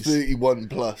 30s. That's 31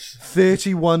 plus.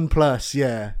 31 plus,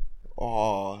 yeah.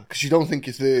 Oh, because you don't think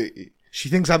you're 30. She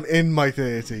thinks I'm in my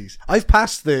 30s. I've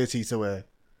passed 30 to her.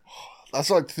 That's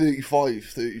like 35,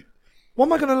 30. What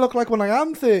am I going to look like when I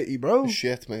am 30, bro?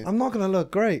 Shit, mate. I'm not going to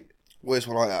look great. Worst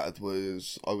one I had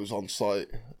was I was on site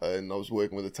and I was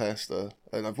working with a tester.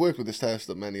 And I've worked with this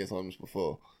tester many a times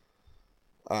before.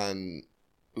 And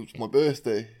it was my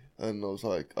birthday. And I was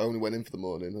like, I only went in for the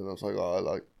morning, and I was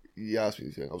like, he asked me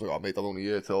anything. I was like, mate, I'm only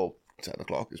here till 10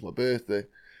 o'clock, it's my birthday. And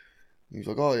he was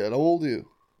like, oh yeah, how old are you?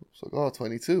 I was like,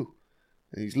 22.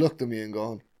 And he's looked at me and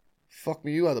gone, fuck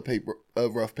me, you had a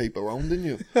rough paper round, didn't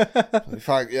you?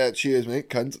 Yeah, cheers, mate,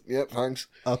 cunt. Yeah, thanks.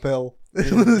 Uphill.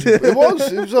 It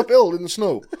was uphill in the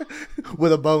snow.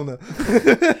 With a boner.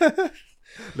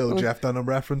 Little Jeff Dunham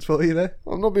reference for you there.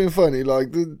 I'm not being funny,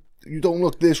 like, you don't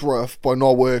look this rough by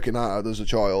not working hard as a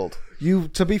child.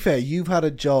 To be fair, you've had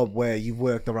a job where you've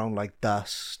worked around like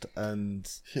dust and...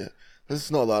 Yeah. It's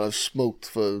not that I've smoked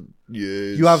for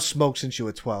years. You have smoked since you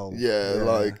were 12. Yeah,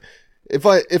 like, if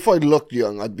I looked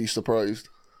young, I'd be surprised.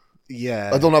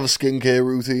 Yeah. I don't have a skincare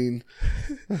routine.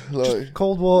 Like, just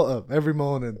cold water every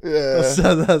morning. Yeah.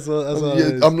 That's what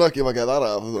it is. I'm lucky if I get that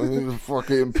out. I'm gonna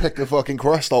fucking pick the fucking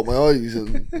crust out my eyes,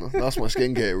 and that's my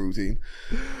skincare routine.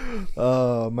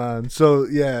 Oh, man. So,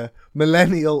 yeah,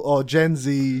 millennial or Gen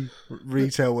Z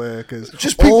retail workers.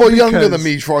 Just people younger than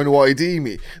me trying to ID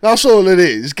me. That's all it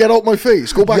is. Get out my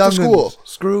face. Go back to school.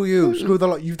 Screw you. Screw the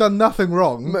lot. You've done nothing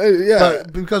wrong. Yeah.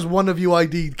 But because one of you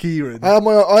ID'd Kieran. I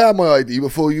had my ID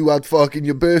before you had fucking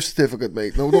your birth certificate,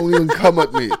 mate. No, don't even come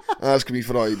at me asking me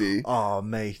for ID. Oh,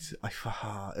 mate.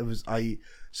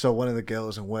 So one of the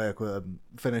girls in work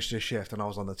finished her shift and I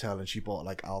was on the till and she bought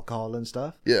like alcohol and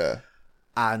stuff. Yeah.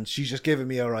 And she's just giving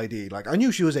me her ID. Like, I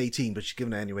knew she was 18, but she's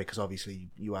giving it anyway because obviously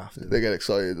you have to. They get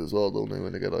excited as well, don't they,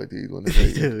 when they get ID'd? When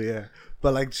they do, yeah.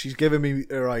 But like, she's giving me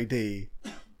her ID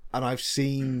and I've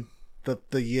seen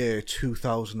the year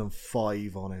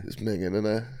 2005 on it. It's minging, isn't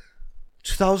it?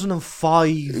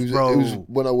 2005, bro. It was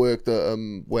when I worked at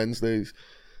Wednesdays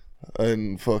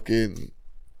and fucking,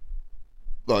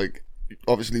 like,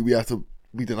 obviously we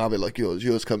didn't have it like yours.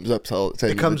 Yours comes up till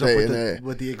it comes up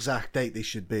with the exact date they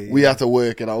should be. We had to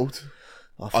work it out.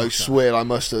 Oh, I swear I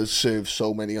must have served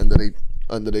so many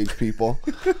underage people.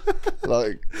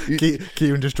 Like,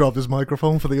 Kieran just dropped his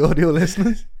microphone for the audio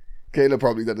listeners. Kayla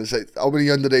probably didn't say. How many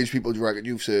underage people do you reckon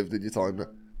you've served in your time?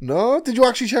 No? Did you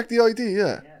actually check the ID?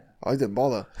 Yeah. I didn't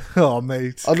bother. Oh,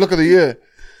 mate. I'd look at the year.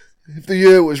 If the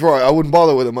year was right, I wouldn't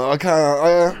bother with them. I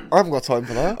haven't got time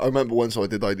for that. I remember once I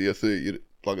did ID a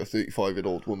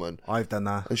 35-year-old woman. I've done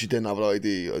that. And she didn't have an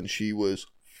ID and she was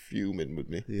fuming with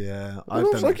me. Yeah. I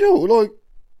was like, yo, like...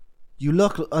 You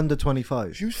look under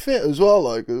 25. She was fit as well,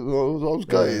 like, I was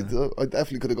gutted. Yeah. I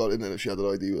definitely could have got in there if she had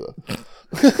an ID with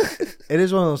her. It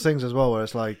is one of those things as well where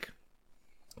it's like,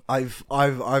 I've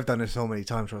done it so many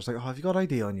times where I was like, oh, have you got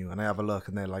ID on you? And I have a look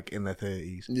and they're like in their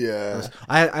 30s. Yeah.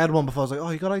 I had one before, I was like,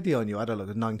 oh, you got ID on you? I had a look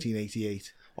at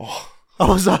 1988. Oh. I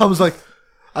was like,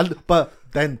 but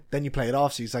then you play it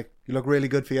off, so he's like, you look really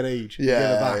good for your age. Yeah,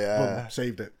 give it back. yeah. Boom,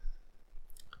 saved it.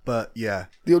 But yeah.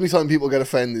 The only time people get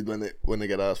offended when they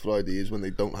get asked for ID is when they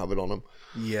don't have it on them.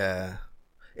 Yeah.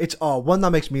 It's one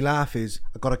that makes me laugh is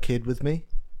I got a kid with me.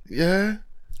 Yeah.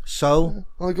 So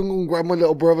I can go and grab my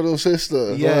little brother or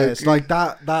sister. Yeah, like, it's like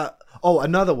that. Oh,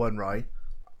 another one, right?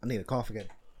 I need a cough again.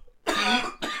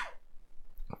 I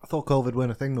thought COVID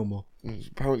weren't a thing no more.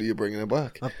 Apparently you're bringing it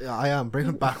back. I am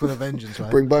bringing it back with a vengeance, right?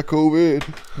 Bring back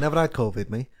COVID. Never had COVID,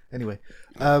 me. Anyway,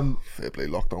 fair play.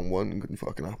 Lockdown 1 couldn't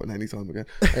fucking happen anytime again.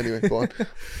 Anyway, go on.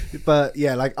 But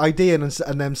yeah, like IDing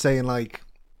and them saying like,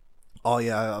 "Oh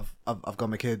yeah, I've got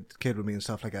my kid with me" and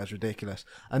stuff like that is ridiculous.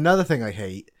 Another thing I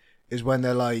hate is when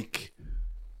they're like,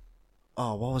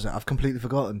 "Oh, what was it? I've completely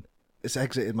forgotten. It's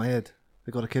exited my head.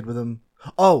 They got a kid with them."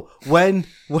 Oh, when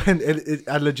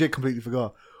I legit completely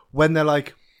forgot. When they're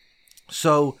like,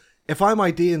 so if I'm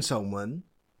IDing someone,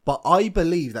 but I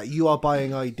believe that you are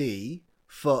buying ID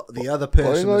for the other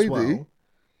person as well,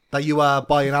 that you are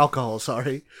buying alcohol,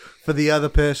 sorry, for the other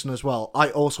person as well,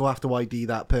 I also have to ID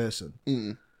that person.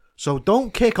 Mm. So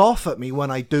don't kick off at me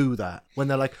when I do that. When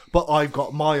they're like, but I've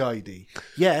got my ID.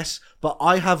 Yes, but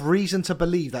I have reason to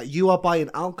believe that you are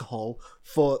buying alcohol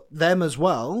for them as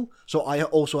well. So I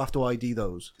also have to ID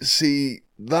those. See,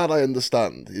 that I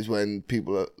understand is when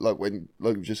people are like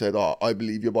you just said, oh, I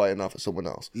believe you're buying that for someone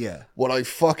else. Yeah. What I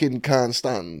fucking can't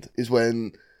stand is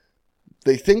when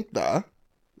they think that,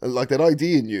 like they're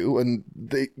IDing you and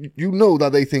you know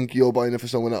that they think you're buying it for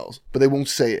someone else, but they won't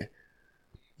say it.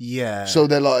 Yeah. So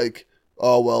they're like,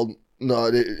 oh, well,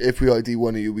 no, if we ID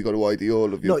one of you, we got to ID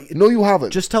all of you. No, you haven't.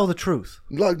 Just tell the truth.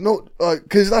 Like, no,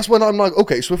 because that's when I'm like,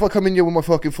 okay, so if I come in here with my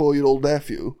fucking 4-year-old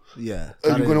nephew, yeah,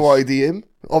 are you going to ID him?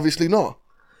 Obviously not.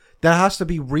 There has to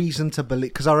be reason to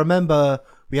believe, because I remember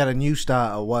we had a new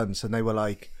starter once and they were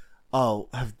like, oh,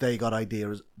 have they got ID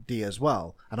as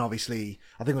well? And obviously,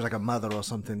 I think it was like a mother or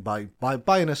something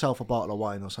buying herself a bottle of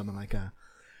wine or something like that.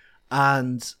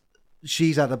 And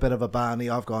she's had a bit of a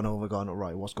banny. I've gone,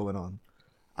 right, what's going on?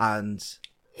 And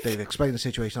they've explained the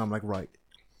situation. I'm like, right,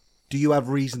 do you have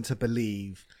reason to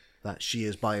believe that she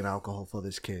is buying alcohol for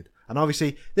this kid? And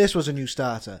obviously, this was a new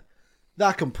starter.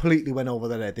 That completely went over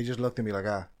their head. They just looked at me like,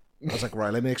 I was like,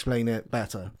 right, let me explain it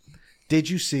better. Did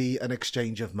you see an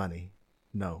exchange of money?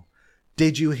 No.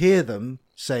 Did you hear them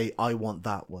say, I want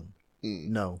that one?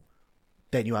 No.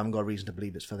 Then you haven't got a reason to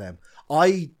believe it's for them.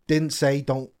 I didn't say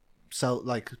don't sell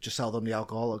them the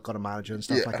alcohol. I've got a manager and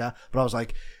stuff like that. But I was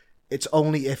like, it's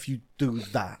only if you do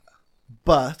that.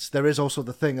 But there is also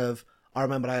the thing of, I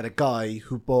remember I had a guy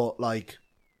who bought like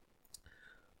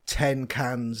 10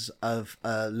 cans of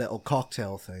a little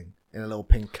cocktail thing in a little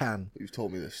pink can. You've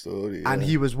told me this story. And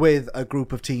he was with a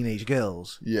group of teenage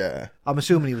girls. Yeah. I'm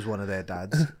assuming he was one of their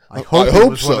dads. I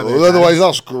hope so. Otherwise,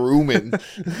 that's grooming.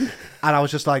 And I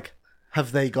was just like,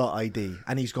 have they got ID?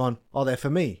 And he's gone, oh, they're for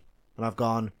me. And I've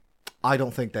gone, I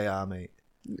don't think they are, mate.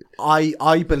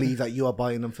 I believe that you are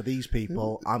buying them for these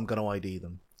people. I'm going to ID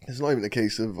them. It's not even a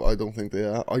case of I don't think they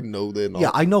are. I know they're not.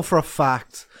 Yeah, I know for a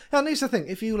fact. And here's the thing.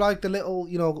 If you like the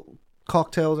little,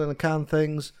 cocktails in a can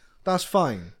things, that's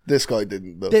fine. This guy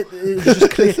didn't, though. It was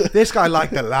just clear. This guy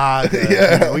liked the lager.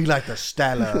 Yeah. He liked the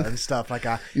Stella and stuff like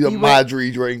that. He's a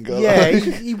Madry drinker. Yeah,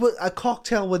 he would, a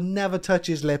cocktail would never touch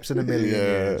his lips in a million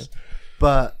years.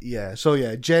 But, yeah. So,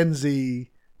 yeah, Gen Z...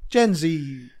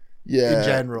 Yeah, in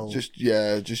general, just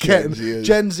Gen Z.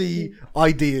 Gen Z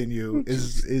IDing you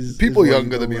is people is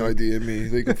younger than me IDing me.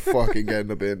 They can fucking get in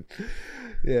the bin.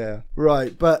 Yeah,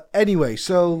 right. But anyway,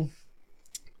 so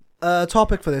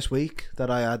topic for this week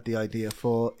that I had the idea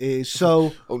for is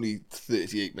only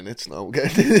 38 minutes now.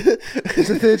 Is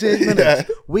it 38 minutes? Yeah.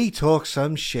 We talk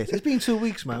some shit. It's been 2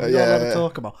 weeks, man. We got a lot to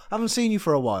talk about. I haven't seen you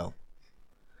for a while.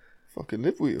 Fucking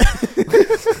live with you.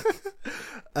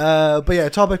 But yeah,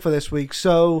 topic for this week.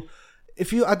 So,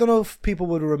 I don't know if people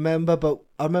would remember, but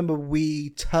I remember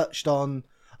we touched on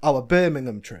our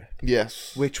Birmingham trip.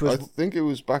 Yes. Which was... I think it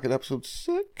was back in episode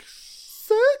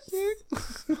 6.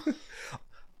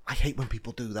 I hate when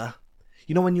people do that.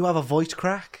 You know when you have a voice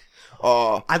crack?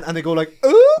 Oh. And they go like,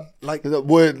 like,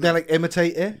 they're like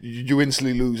imitate it. You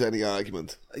instantly lose any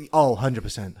argument. Oh,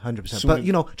 100%.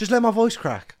 But, just let my voice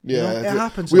crack. Yeah. It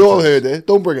happens. We all heard it.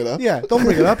 Don't bring it up. Yeah, don't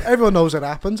bring it up. Everyone knows it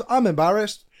happens. I'm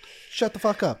embarrassed. Shut the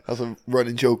fuck up. That's a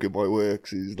running joke in my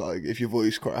works. Is like, if your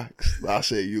voice cracks,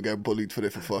 that's it. You get bullied for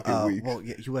it for fucking weeks. Well,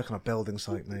 yeah, you work on a building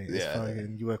site, mate.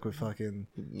 You work with fucking...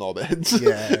 knobheads.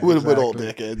 Yeah, with all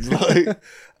dickheads. Like.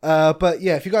 But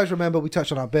yeah, if you guys remember, we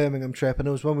touched on our Birmingham trip, and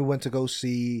it was when we went to go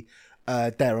see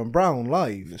Darren Brown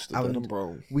live. Mr. Darren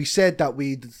Brown. We said that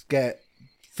we'd get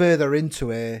further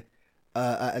into it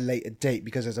at a later date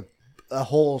because there's a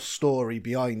whole story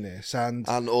behind this, and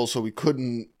also we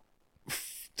couldn't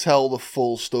tell the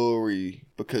full story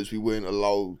because we weren't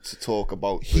allowed to talk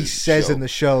about. He says in the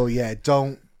show, yeah,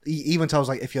 don't. He even tells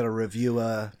like, if you're a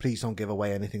reviewer, please don't give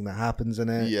away anything that happens in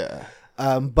it. Yeah.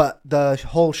 But the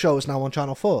whole show is now on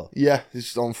Channel 4. Yeah,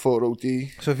 it's on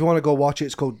 4OD. So if you want to go watch it,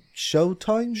 it's called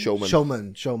Showtime?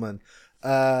 Showman.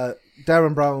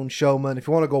 Darren Brown, Showman. If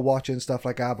you want to go watch it and stuff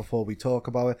like that before we talk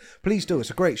about it, please do. It's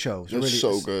a great show.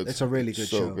 It's good. It's a really good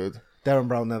show. So good. Darren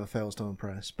Brown never fails to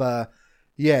impress. But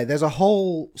yeah, there's a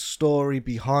whole story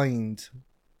behind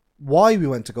why we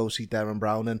went to go see Darren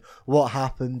Brown and what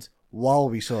happened while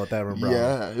we saw Darren Brown.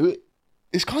 Yeah,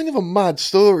 it's kind of a mad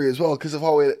story as well because of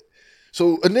how it...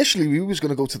 So initially we was going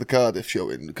to go to the Cardiff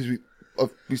showing because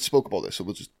we spoke about this, so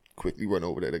we'll just quickly run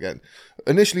over it again.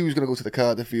 Initially we was going to go to the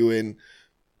Cardiff viewing,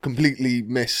 completely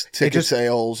missed ticket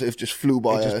sales. It just flew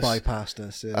by us. It just bypassed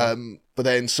us. Yeah. But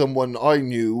then someone I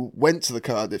knew went to the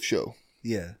Cardiff show.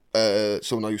 Yeah.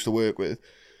 Someone I used to work with.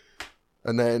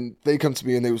 And then they come to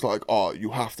me and they was like, oh,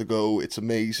 you have to go. It's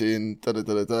amazing.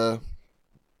 Da-da-da-da-da.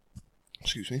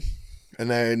 Excuse me. And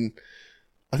then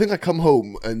I think I come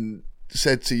home and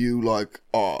said to you like,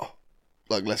 oh,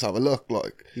 like let's have a look,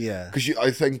 like, yeah, because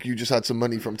I think you just had some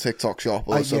money from TikTok Shop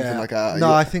or something like that.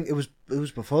 No, I think it was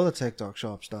before the TikTok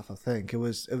Shop stuff. I think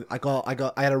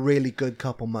I had a really good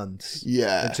couple months.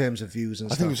 Yeah, in terms of views and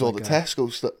stuff. I think it was all the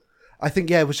Tesco stuff. I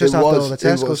think it was just after all the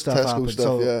Tesco stuff Tesco happened. Stuff,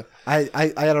 so yeah.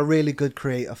 I had a really good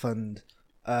Creator Fund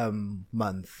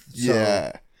month. So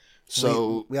yeah,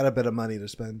 so we had a bit of money to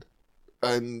spend,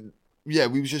 and yeah,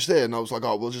 we was just there, and I was like,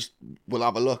 oh, we'll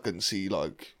have a look and see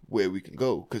like where we can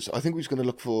go, because I think we was going to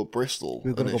look for Bristol.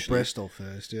 We were going to go Bristol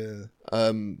first, yeah.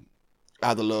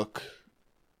 Had a look.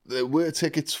 There were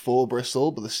tickets for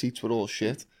Bristol, but the seats were all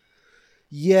shit.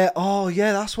 Yeah, oh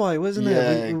yeah, that's why, wasn't it?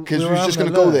 Yeah, because we were just going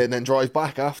to go there and then drive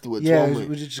back afterwards. Yeah, we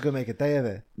were just going to make a day of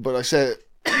it. But I said,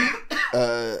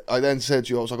 I then said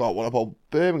to you, I was like, oh, what about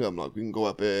Birmingham? Like, we can go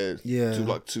up there, do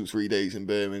like 2-3 days in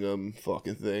Birmingham,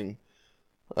 fucking thing.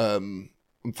 And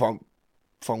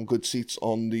found good seats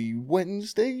on the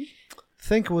Wednesday. I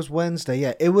think it was Wednesday,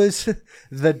 yeah. It was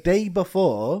the day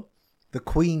before the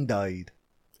Queen died.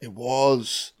 It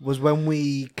was. Was when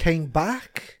we came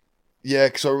back. Yeah,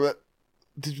 because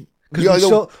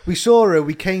we saw her,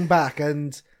 we came back,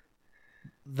 and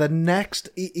the next,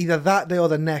 either that day or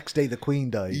the next day, the Queen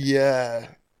died. Yeah.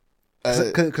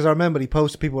 Because I remember he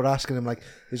posted, people were asking him, like,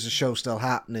 is the show still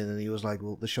happening? And he was like,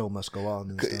 well, the show must go on.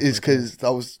 And It's because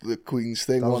that was the Queen's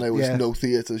thing when it was no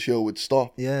theatre show would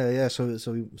stop. Yeah. So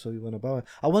he went about it.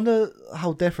 I wonder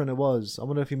how different it was. I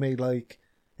wonder if he made, like,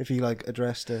 if he, like,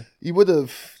 addressed it. He would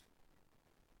have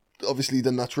obviously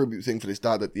done that tribute thing for his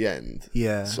dad at the end.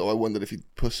 Yeah. So I wondered if he'd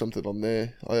put something on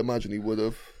there. I imagine he would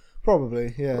have.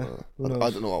 Probably, yeah. I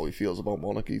don't know how he feels about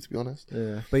monarchy, to be honest.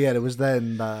 Yeah. But yeah, it was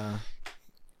then that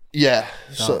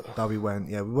we went.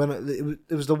 Yeah, we went.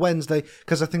 It was the Wednesday,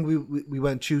 because I think we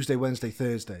went Tuesday, Wednesday,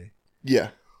 Thursday. Yeah.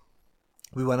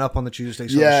 We went up on the Tuesday,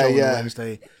 so the show on the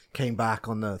Wednesday, came back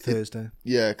on the Thursday.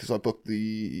 Yeah, because I booked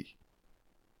the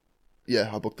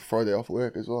Friday off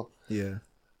work as well. Yeah.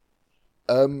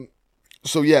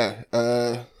 So yeah.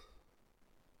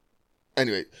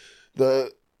 Anyway,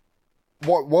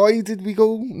 why did we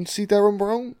go and see Darren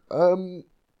Brown?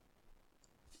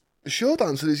 The short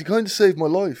answer is he kind of saved my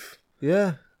life.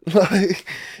 Yeah. Like,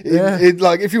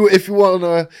 if you want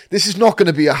to, this is not going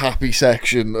to be a happy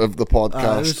section of the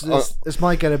podcast. This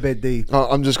might get a bit deep.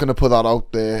 I'm just going to put that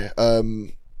out there.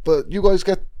 But you guys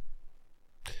get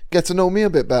to know me a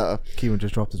bit better. Kieran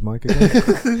just dropped his mic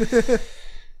again.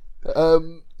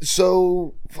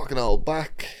 So fucking hell,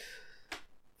 back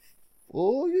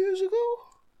 4 years ago,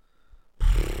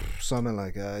 something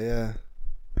like that. Yeah,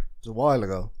 it was a while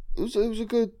ago. It was a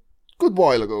good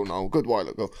while ago now. Good while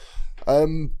ago.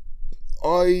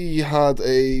 I had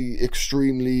a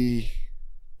extremely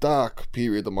dark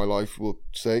period of my life, we'll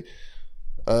say,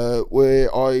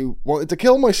 where I wanted to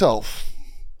kill myself.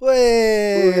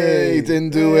 Wait,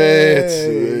 didn't do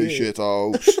it. Shit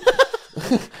house.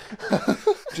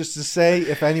 Just to say,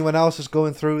 if anyone else is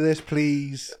going through this,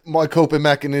 please. My coping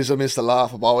mechanism is to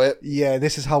laugh about it. Yeah,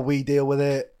 this is how we deal with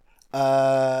it.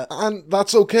 And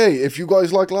that's okay. If you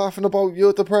guys like laughing about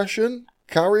your depression,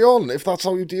 carry on. If that's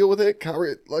how you deal with it,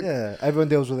 carry it. Like, yeah, everyone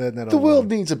deals with it. The world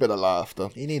needs a bit of laughter.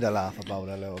 You need to laugh about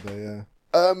it a little bit, yeah.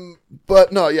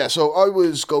 But no, yeah. So I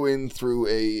was going through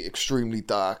a extremely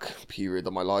dark period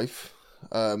of my life,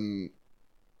 and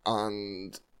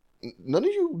none of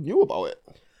you knew about it.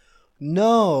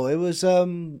 No, it was.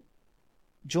 Do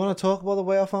you want to talk about the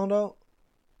way I found out?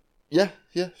 Yeah,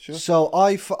 sure. So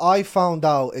I found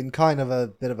out in kind of a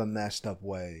bit of a messed up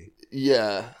way.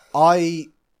 Yeah.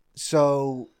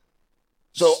 So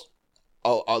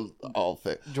I'll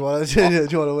think. Do you want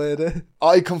to wait it?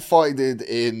 I confided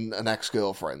in an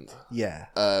ex-girlfriend. Yeah.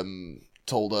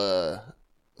 Told her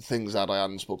things that I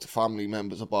hadn't spoke to family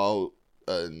members about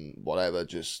and whatever,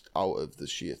 just out of the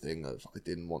sheer thing of I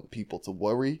didn't want people to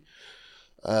worry.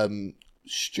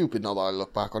 Stupid now that I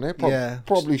look back on it.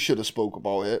 Probably should have spoke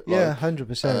about it. Yeah,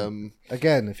 100%.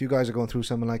 Again, if you guys are going through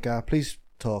something like that, please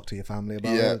talk to your family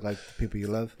about it, like the people you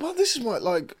love. Well, this is what,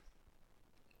 like...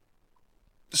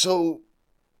 So,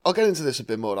 I'll get into this a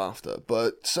bit more after,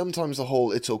 but sometimes the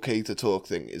whole it's okay to talk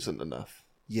thing isn't enough.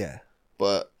 Yeah.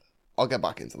 But I'll get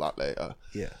back into that later.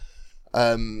 Yeah.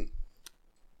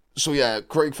 So yeah,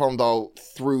 Craig found out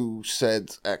through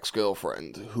said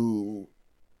ex-girlfriend who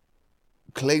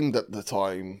claimed at the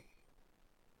time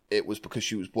it was because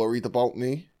she was worried about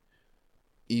me,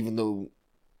 even though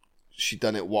she'd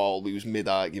done it while we was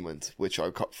mid-argument, which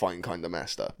I find kind of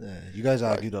messed up. Yeah, you guys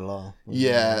argued a lot.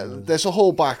 Yeah, there's a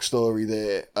whole backstory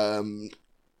there.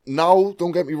 Now,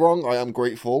 don't get me wrong, I am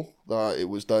grateful that it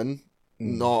was done.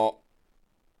 Not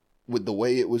with the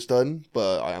way it was done,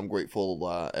 but I am grateful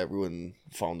that everyone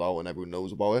found out and everyone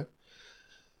knows about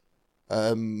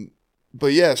it.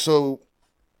 But yeah, so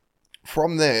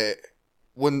from there,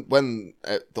 when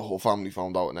the whole family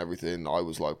found out and everything, I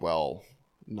was like, well,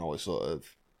 now I sort of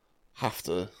have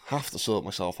to sort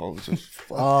myself out. Just,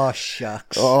 oh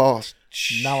shucks! Oh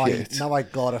shit! Now I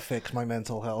gotta fix my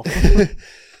mental health.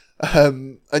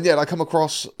 And yeah, I come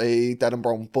across a Dead and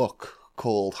Brown book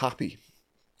called Happy.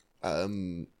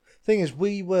 Thing is,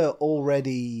 we were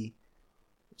already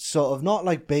sort of not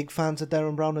like big fans of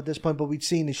Darren Brown at this point, but we'd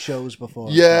seen his shows before.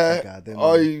 Yeah, I've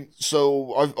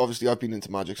been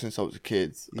into magic since I was a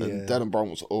kid, and Dead and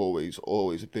Brown was always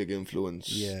a big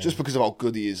influence. Yeah. Just because of how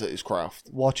good he is at his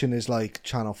craft. Watching his like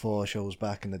Channel 4 shows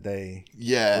back in the day,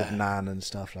 with Nan and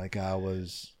stuff like that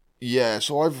was. Yeah,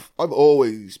 so I've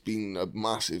always been a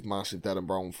massive Dead and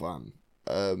Brown fan.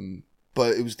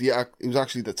 But it was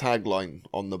actually the tagline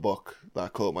on the book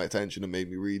that caught my attention and made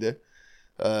me read it.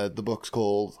 The book's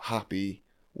called Happy: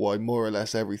 Why More or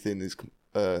Less Everything is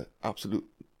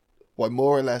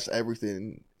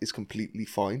Completely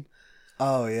Fine.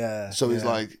 Oh yeah. So it's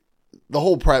like the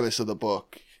whole premise of the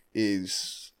book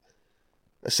is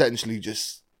essentially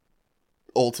just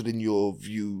altering your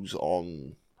views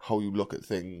on how you look at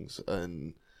things,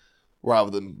 and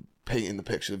rather than painting the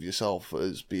picture of yourself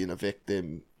as being a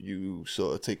victim, you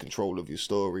sort of take control of your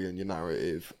story and your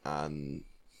narrative and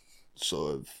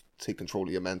sort of take control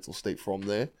of your mental state from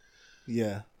there.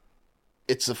 Yeah.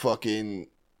 It's a fucking...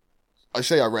 I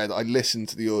listened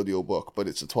to the audiobook, but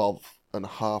it's a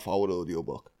 12.5-hour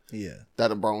audiobook. Yeah.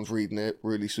 Darren Brown's reading it,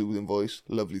 really soothing voice,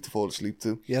 lovely to fall asleep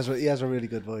to. He has a really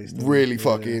good voice. Really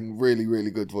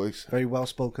really good voice. Very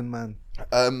well-spoken man.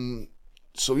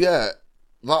 So yeah,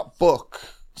 that book,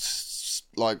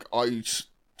 like, I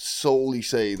solely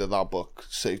say that book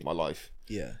saved my life.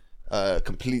 Yeah.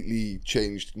 Completely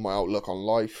changed my outlook on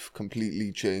life,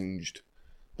 completely changed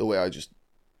the way I just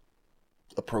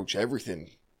approach everything.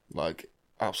 Like,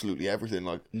 absolutely everything.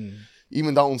 Like,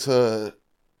 even down to...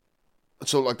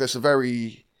 So, like, there's a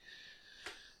very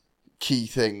key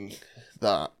thing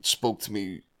that spoke to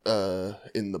me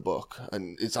in the book.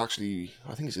 And it's actually...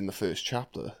 I think it's in the first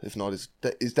chapter. If not, it's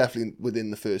definitely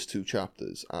within the first 2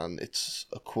 chapters. And it's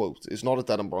a quote. It's not a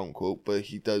Darren Brown quote, but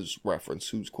he does reference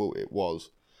whose quote it was.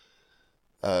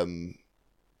 And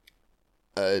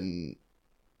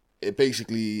it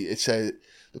basically... It said...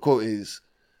 The quote is...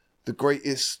 The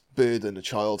greatest burden a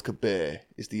child could bear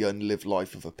is the unlived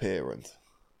life of a parent.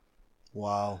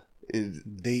 Wow.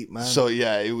 Deep, man. So,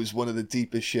 yeah, it was one of the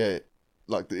deepest shit,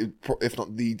 like, if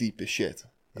not the deepest shit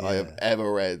I have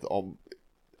ever read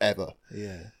ever.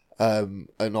 Yeah. And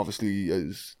obviously,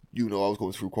 as you know, I was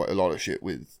going through quite a lot of shit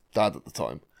with Dad at the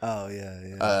time. Oh,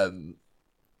 yeah.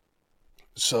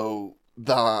 So,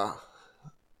 that,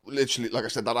 literally, like I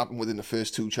said, that happened within the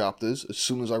first 2 chapters. As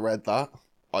soon as I read that,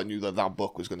 I knew that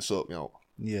book was going to sort me out.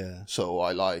 Yeah. So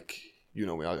I you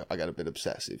know me, I get a bit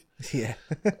obsessive. Yeah.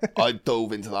 I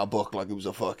dove into that book like it was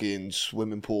a fucking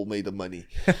swimming pool made of money.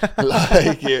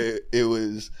 Like, it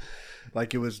was...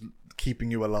 Like it was keeping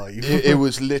you alive. it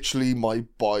was literally my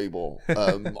Bible.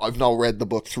 I've now read the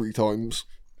book 3 times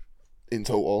in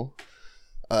total.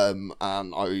 And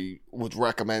I would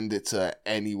recommend it to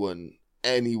anyone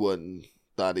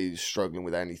that is struggling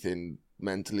with anything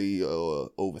mentally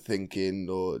or overthinking,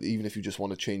 or even if you just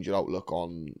want to change your outlook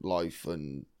on life.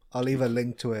 And I'll leave a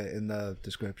link to it in the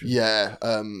description. Yeah,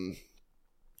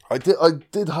 I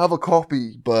did have a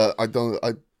copy, but I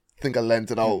think I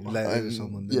lent it out. Lent it to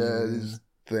someone. This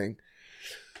thing.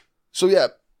 So yeah,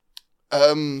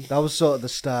 that was sort of the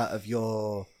start of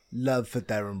your love for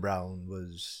Darren Brown.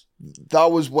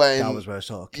 That was where it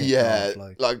sort of kicked off.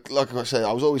 Like I said,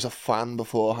 I was always a fan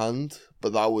beforehand,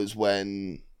 but that was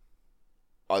when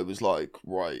I was like,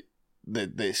 right,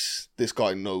 this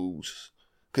guy knows,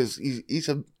 because he's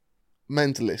a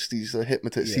mentalist, he's a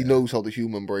hypnotist, he knows how the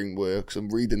human brain works,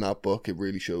 and reading that book, it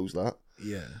really shows that.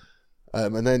 Yeah.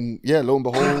 And then, lo and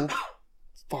behold,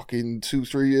 fucking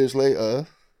 2-3 years later,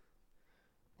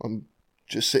 I'm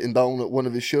just sitting down at one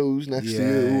of his shows next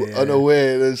to you,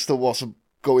 unaware as to what's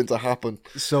going to happen.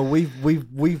 So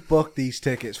we've booked these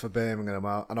tickets for Birmingham,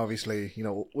 and obviously, you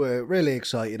know, we're really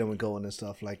excited and we're going and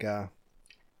stuff like that.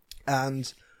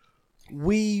 And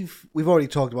we've already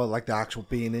talked about like the actual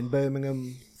being in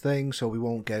Birmingham thing, so we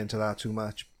won't get into that too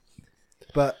much.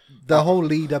 But the whole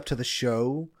lead up to the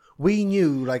show, we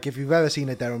knew, like, if you've ever seen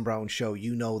a Darren Brown show,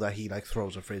 you know that he like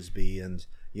throws a frisbee and,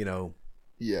 you know,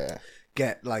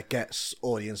 gets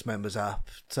audience members up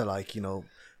to, like, you know,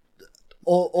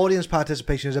 audience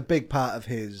participation is a big part of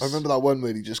his. I remember that one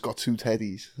where he just got 2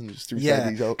 teddies and just threw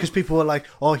teddies out. Because people were like,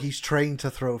 oh, he's trained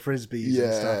to throw frisbees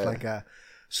and stuff like that.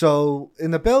 So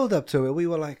in the build up to it, we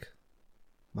were like,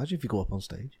 imagine if you go up on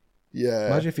stage. Yeah.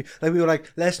 Imagine if you, like, we were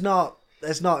like, let's not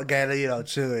get, you know,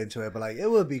 too into it, but like,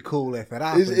 it would be cool if it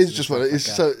happens. It's just what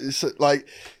it's like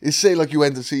say like you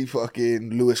went to see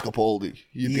fucking Lewis Capaldi.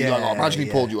 You'd be like, oh, imagine he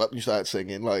pulled you up and you started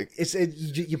singing. Like,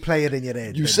 you play it in your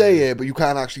head. You say it, but you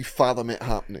can't actually fathom it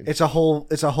happening. It's a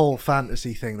whole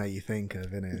fantasy thing that you think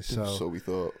of, isn't it?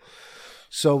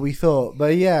 So we thought,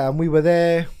 but yeah, and we were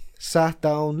there. Sat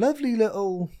down, lovely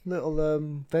little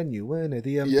venue, weren't it?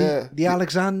 The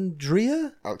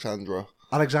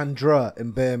Alexandra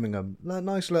in Birmingham.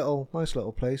 Nice little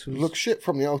place. Looks shit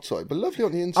from the outside, but lovely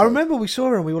on the inside. I remember we saw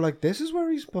her and we were like, "This is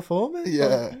where he's performing."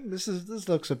 Yeah, like, this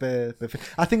looks a bit.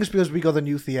 I think it's because we got the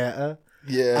new theatre.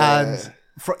 Yeah, and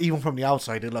even from the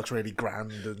outside, it looks really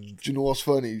grand. And do you know what's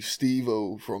funny?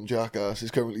 Steve-O from Jackass is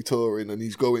currently touring, and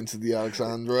he's going to the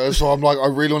Alexandra. So I'm like, I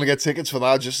really want to get tickets for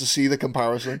that just to see the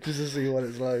comparison, just to see what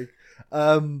it's like.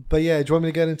 But yeah, do you want me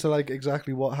to get into like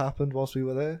exactly what happened whilst we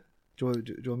were there? Do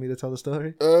you want me to tell the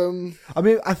story? I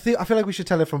mean, I feel like we should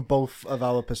tell it from both of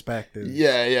our perspectives.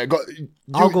 Yeah.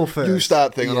 I'll go first. You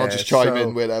start thing, and I'll just chime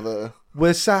in whenever.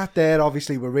 We're sat there.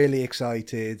 Obviously, we're really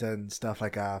excited and stuff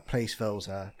like that. Place fills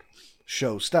up.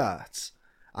 Show starts,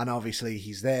 And obviously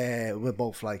he's there. We're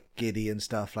both like giddy and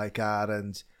stuff like that.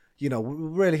 And, you know, we're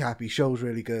really happy. Show's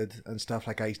really good and stuff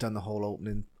like that. He's done the whole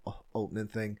opening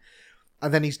thing.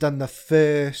 And then he's done the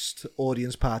first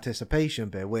audience participation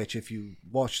bit, which if you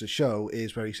watch the show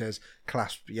is where he says,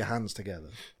 clasp your hands together.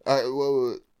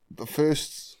 Well, the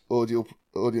first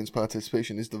audience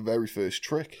participation is the very first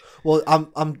trick. Well,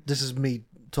 this is me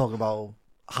talking about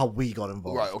how we got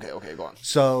involved. Right, okay, go on.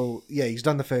 So, yeah, he's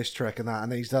done the first trick and that,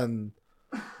 and then he's done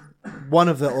one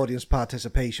of the audience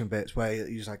participation bits where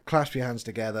he's like, clasp your hands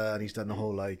together, and he's done the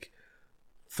whole, like,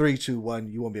 3, 2, 1,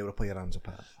 you won't be able to put your hands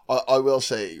apart. I will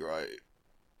say, right,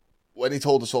 when he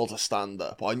told us all to stand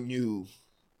up, I knew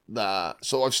that.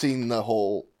 So I've seen the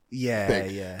whole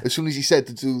thing. Yeah. As soon as he said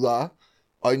to do that,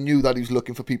 I knew that he was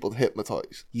looking for people to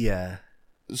hypnotise. Yeah.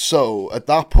 So at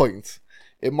that point,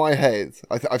 in my head,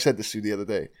 I've said this to you the other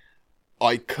day,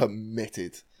 I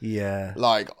committed. Yeah.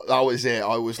 Like, that was it.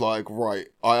 I was like, right,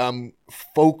 I am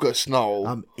focused now.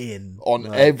 I'm in.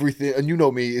 On everything. And you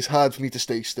know me, it's hard for me to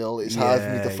stay still. It's hard for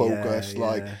me to focus.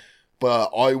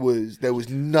 But there was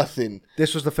nothing.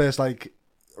 This was the first, like,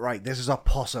 right, this is a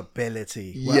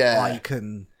possibility where I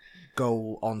can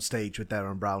go on stage with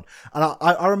Darren Brown. And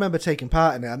I remember taking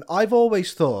part in it, and I've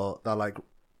always thought that, like,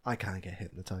 I can't get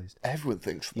hypnotized. Everyone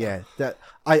thinks that. Yeah, that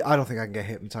I don't think I can get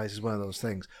hypnotized is one of those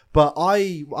things. But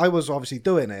I was obviously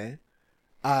doing it,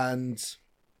 and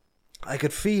I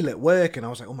could feel it working. I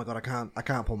was like, oh my God, I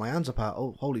can't pull my hands apart.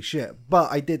 Oh, holy shit.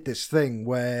 But I did this thing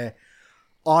where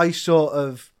I sort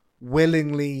of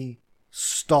willingly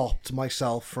stopped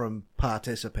myself from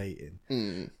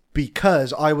participating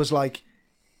because I was like,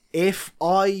 if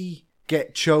I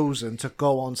get chosen to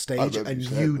go on stage and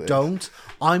you don't,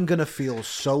 I'm gonna feel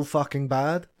so fucking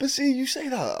bad. But see, you say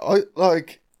that, I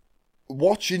like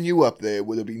watching you up there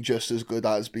would have been just as good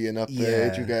as being up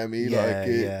there. Do you get me?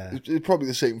 It's probably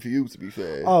the same for you, to be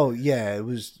fair. Oh yeah, it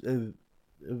was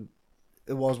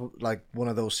like one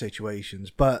of those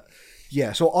situations. But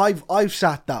yeah, so I've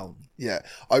sat down. Yeah,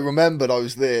 I remembered I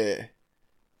was there,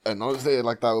 and I was there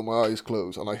like that with my eyes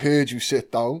closed, and I heard you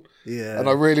sit down. Yeah, and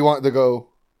I really wanted to go.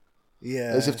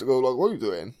 Yeah, as if to go like, what are you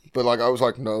doing? But like I was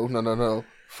like, no,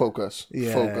 focus,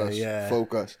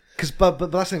 focus. Because but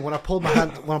that's the thing. When I pulled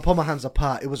my hands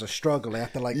apart, it was a struggle. I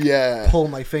had to like pull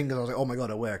my fingers. I was like, oh my God,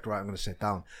 it worked. Right, I'm gonna sit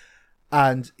down.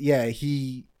 And yeah,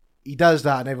 he does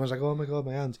that, and everyone's like, oh my God,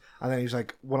 my hands. And then he's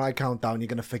like, when I count down, you're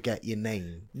gonna forget your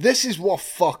name. This is what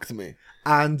fucked me.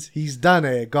 And he's done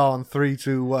it. Gone 3,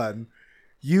 2, 1.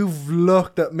 You've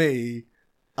looked at me,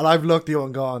 and I've looked at you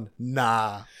and gone,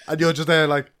 nah. And you're just there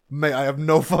like, mate, I have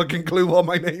no fucking clue what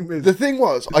my name is. The thing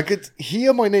was, I could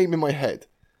hear my name in my head.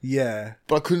 Yeah.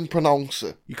 But I couldn't pronounce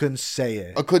it. You couldn't say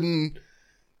it. I couldn't.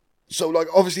 So, like,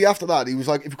 obviously after that, he was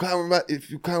like, if you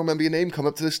can't remember your name, come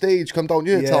up to the stage, come down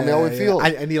here, tell me how it feels.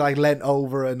 And he, like, leant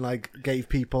over and, like, gave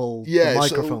people the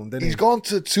microphone, didn't he? He's gone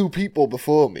to 2 people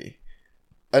before me.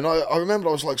 And I remember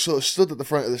I was, like, sort of stood at the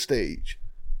front of the stage.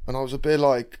 And I was a bit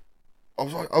like, I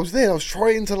was there, I was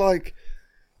trying to, like,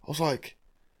 I was like,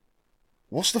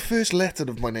 what's the first letter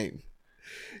of my name?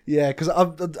 Yeah, because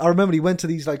I remember he went to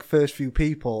these like first few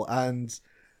people and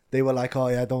they were like, oh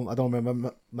yeah, I don't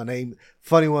remember my name.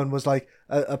 Funny one was like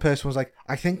a person was like,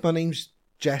 I think my name's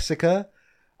Jessica,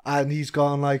 and he's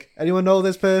gone like, anyone know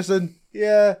this person?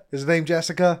 Yeah, is his name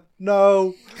Jessica?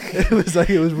 No. It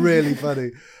was really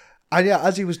funny. And yeah,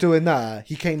 as he was doing that,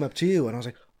 he came up to you and I was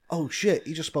like, oh shit,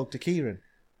 he just spoke to Kieran.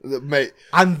 Mate.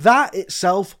 And that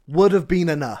itself would have been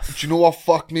enough. Do you know what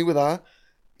fucked me with that?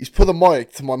 He's put the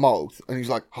mic to my mouth and he's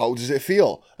like, how does it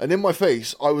feel? And in my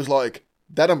face, I was like,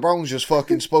 Darren Brown just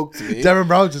fucking spoke to me. Darren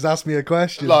Brown just asked me a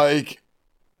question. Like,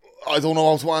 I don't know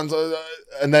how to answer.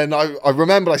 And then I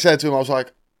remember I said to him, I was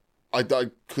like, I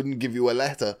couldn't give you a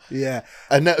letter. Yeah.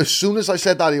 And then as soon as I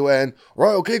said that, he went,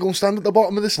 right, okay, go and stand at the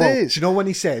bottom of the stairs. Well, do you know when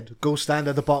he said, go stand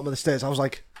at the bottom of the stairs? I was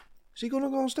like, is he going to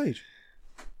go on stage?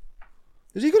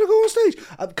 Is he going to go on stage?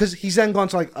 Because he's then gone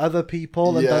to like other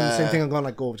people and done the same thing and gone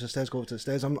like, go over to the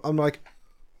stairs. I'm like,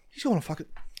 he's going on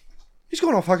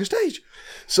fucking stage.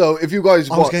 So if you guys...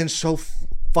 I was getting so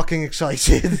fucking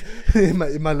excited in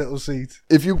my little seat.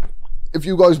 If you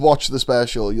guys watch the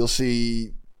special, you'll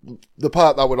see the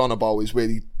part that we're on about is where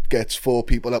he gets 4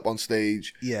 people up on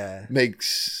stage. Yeah.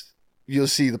 You'll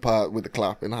see the part with the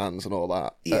clapping hands and all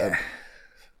that. Yeah.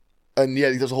 And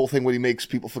yeah, he does a whole thing where he makes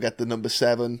people forget the number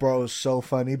 7. Bro, it's so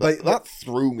funny. But that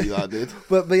threw me, that did.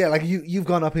 But yeah, like you've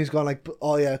gone up and he's gone like,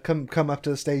 oh yeah, come up to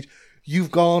the stage.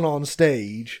 You've gone on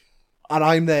stage and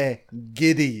I'm there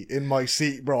giddy in my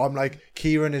seat, bro. I'm like,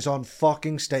 Kieran is on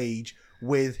fucking stage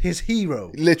with his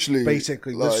hero. Literally.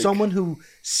 Basically. With someone who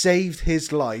saved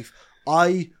his life.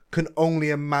 I can only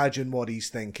imagine what he's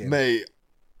thinking. Mate,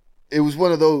 it was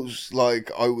one of those, like,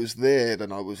 I was there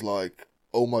and I was like,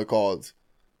 oh my God.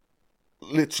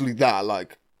 Literally that,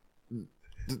 like,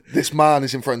 this man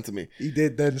is in front of me. He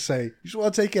did then say, "You just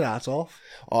want to take your hat off?"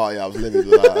 Oh yeah, I was livid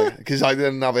with that because I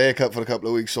didn't have a haircut for a couple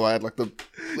of weeks, so I had like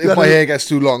if my hair gets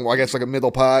too long, I get like a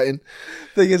middle parting.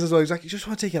 Thing is as well, he's like, "You just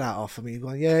want to take your hat off for me?"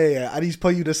 Going, yeah, and he's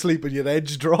put you to sleep and your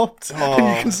edge dropped,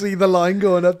 and you can see the line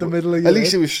going up the middle of your At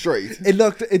least head. it was straight.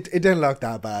 It didn't look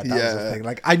that bad. That was the thing.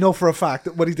 Like, I know for a fact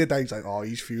that when he did that, he's like, "Oh,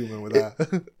 he's fuming with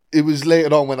that." It was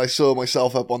later on when I saw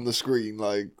myself up on the screen,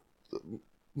 like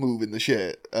moving the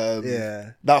shit.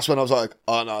 That's when I was like,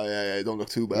 oh no, yeah, don't look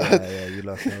too bad. Yeah, you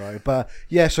look alright. But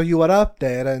yeah, so you were up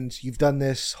there and you've done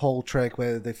this whole trick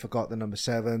where they forgot the number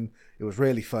 7. It was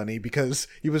really funny because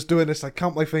he was doing this like,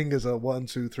 count my fingers, 1,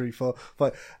 2, 3, 4,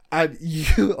 5, and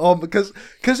you because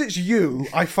it's you,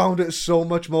 I found it so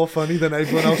much more funny than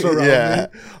everyone else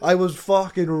around me. I was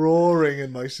fucking roaring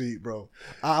in my seat, bro.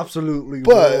 Absolutely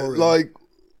roaring. But like,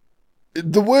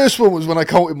 the worst one was when I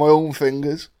counted my own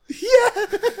fingers. Yeah,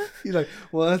 you're like,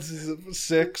 1,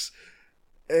 6,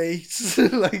 8.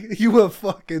 Like, you were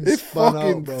fucking spun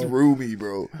out, bro. Threw me,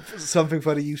 bro. Something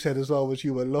funny you said as well was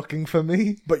you were looking for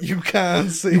me, but you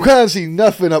can't see. You can't see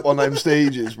nothing up on them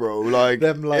stages, bro. Like,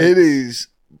 them lights. It is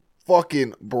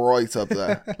fucking bright up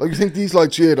there. Like, you think these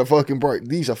lights here are fucking bright?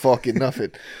 These are fucking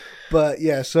nothing. But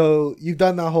yeah, so you've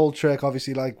done that whole trick.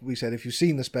 Obviously, like we said, if you've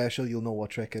seen the special, you'll know what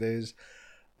trick it is.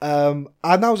 And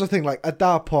that was the thing, like, at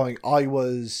that point, I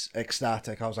was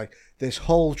ecstatic. I was like, this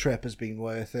whole trip has been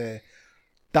worth it.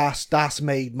 That's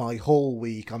made my whole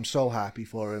week. I'm so happy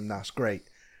for him. That's great.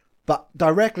 But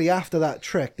directly after that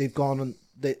trick, they've gone and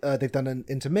they've done an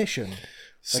intermission.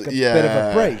 Like a bit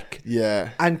of a break. Yeah.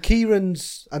 And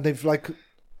Kieran's, and they've like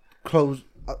closed.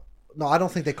 No, I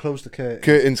don't think they closed the curtain.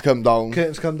 Curtains come down.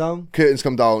 Curtains come down? Curtains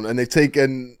come down, and they've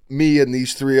taken me and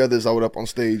these 3 others that were up on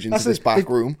stage into this back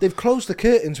room. They've closed the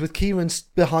curtains with Kieran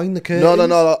behind the curtains.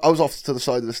 No, I was off to the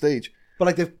side of the stage. But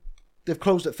like they've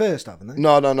closed it first, haven't they?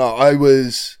 No.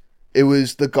 It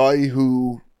was the guy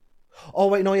who... Oh,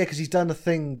 wait, no, yeah, because he's done a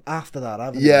thing after that,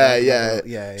 haven't he?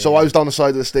 Yeah. So I was down the side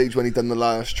of the stage when he done the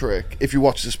last trick. If you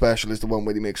watch the special, it's the one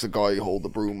where he makes the guy hold the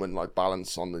broom and like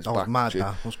balance on his back. Oh, mad,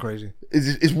 that was crazy.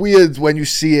 It's weird when you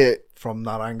see it from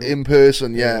that angle in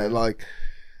person. Yeah. Like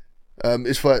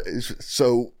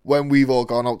so when we've all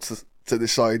gone out to the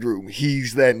side room,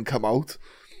 he's then come out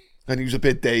and he was a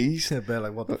bit dazed. Yeah, but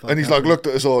like, what the fuck? And he's like looked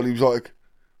at us all. He was like,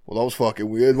 well, that was fucking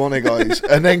weird, wasn't it, guys?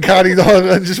 And then carried on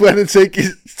and just went and took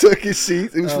his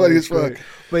seat. It was funny as fuck.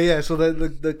 But yeah, so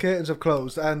the curtains have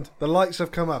closed and the lights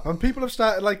have come up and people have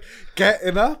started like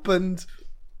getting up and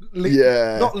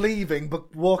not leaving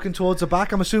but walking towards the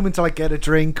back. I'm assuming to like get a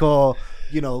drink or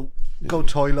go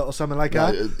toilet or something like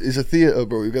that. It's a theatre,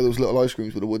 bro. You get those little ice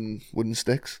creams with the wooden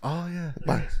sticks. Oh yeah.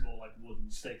 It's more like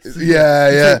wooden sticks.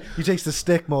 Yeah. You taste the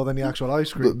stick more than the actual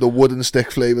ice cream. The wooden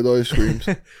stick flavoured ice creams.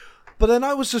 But then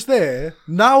I was just there,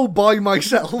 now by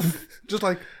myself, just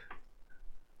like,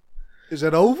 is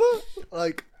it over?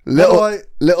 Like,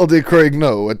 little did Craig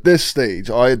know, at this stage,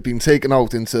 I had been taken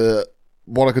out into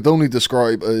what I could only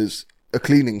describe as a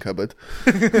cleaning cupboard,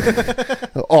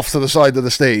 off to the side of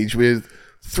the stage with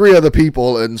 3 other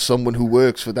people and someone who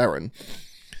works for Darren.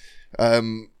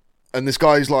 And this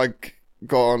guy's like,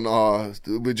 gone,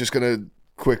 we're just going to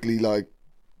quickly, like,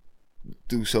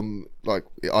 do some like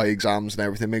eye exams and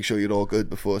everything, make sure you're all good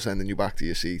before sending you back to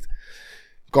your seat.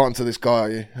 Got into this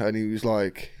guy and he was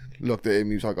like, looked at him,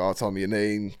 he was like, tell me your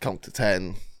name, count to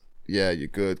 10, yeah, you're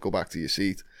good, go back to your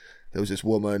seat. There was this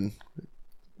woman,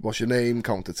 what's your name,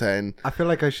 count to 10. I feel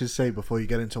like I should say before you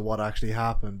get into what actually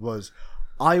happened was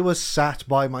I was sat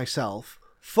by myself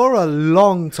for a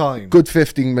long time, good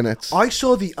 15 minutes. I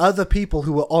saw the other people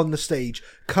who were on the stage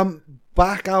come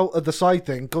back out of the side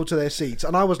thing, go to their seats,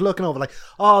 and I was looking over like,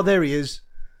 oh, there he is.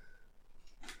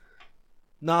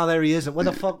 No, there he isn't. Where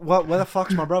the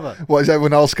fuck's my brother? What, is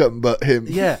everyone else coming but him?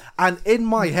 Yeah, and in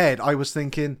my head, I was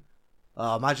thinking,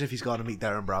 imagine if he's got to meet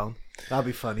Darren Brown. That'd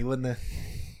be funny, wouldn't it?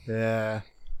 Yeah.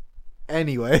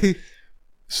 Anyway.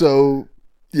 So,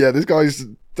 yeah, this guy's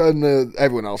done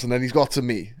everyone else, and then he's got to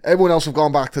me. Everyone else have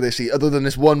gone back to their seat, other than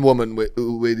this one woman where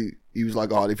he was like,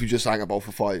 if you just hang about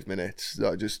for 5 minutes,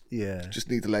 I just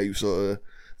need to let you sort of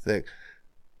thing.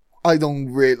 I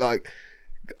don't really, like,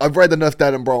 I've read enough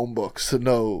Darren Brown books to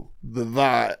know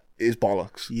that is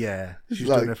bollocks. Yeah, she's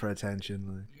like, doing it for attention.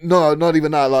 Like. No, not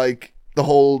even that, like, the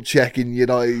whole checking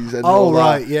your eyes and all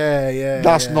right, that. Yeah.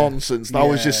 That's nonsense. That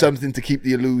was just something to keep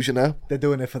the illusion up. They're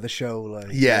doing it for the show, like.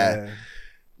 Yeah.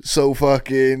 So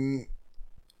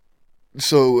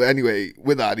anyway,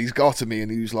 with that, he's got to me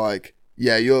and he was like,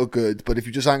 yeah, you're good, but if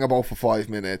you just hang about for 5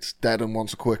 minutes, Darren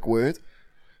wants a quick word.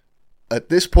 At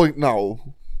this point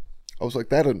now, I was like,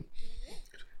 Darren,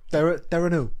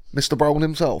 Darren who? Mr. Brown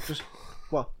himself.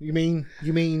 What? You mean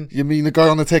You mean the guy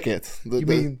on the ticket? you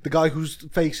mean the guy whose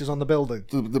face is on the building?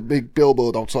 the big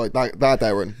billboard outside? That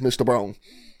Darren, Mr. Brown.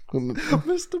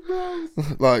 Mr. Brown.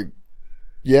 Like,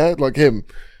 yeah, like him.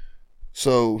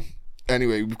 So,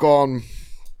 anyway, we've gone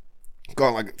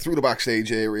like through the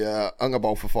backstage area, hung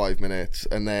about for 5 minutes,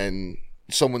 and then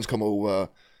someone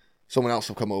else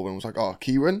have come over and was like, "Oh,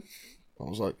 Kieran?" I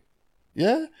was like,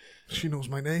 "Yeah." She knows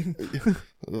my name.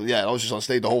 Yeah, I was just on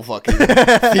stage the whole fucking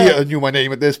theatre knew my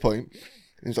name at this point.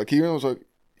 And he was like, "Kieran?" I was like,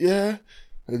 "Yeah."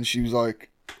 And she was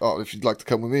like, "Oh, if you'd like to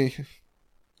come with me."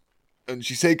 And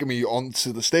she's taken me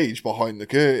onto the stage behind the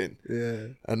curtain.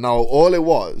 Yeah. And now all it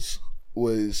was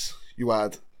you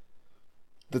had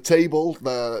the table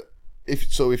that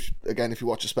if you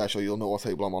watch a special, you'll know what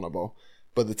table I'm on about.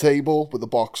 But the table with the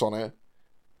box on it,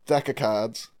 deck of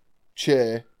cards,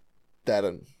 chair,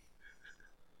 Darren.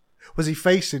 Was he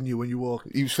facing you when you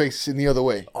walked? He was facing the other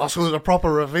way. Oh, so it was a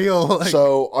proper reveal. Like...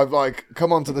 So I've like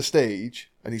come onto the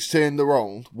stage and he's turned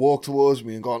around, walked towards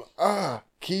me and gone, "Ah,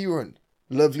 Kieran,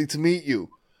 lovely to meet you,"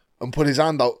 and put his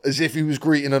hand out as if he was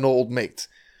greeting an old mate.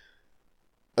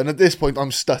 And at this point,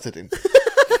 I'm stuttering.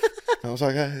 I was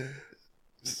like,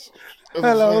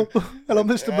 hello,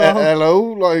 Mr. Brown.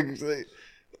 Hello, like,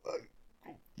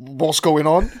 what's going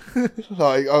on?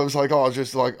 Like, I was like, oh,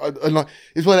 just like, and like,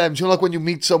 it's one of them. Do you know, like when you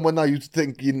meet someone that you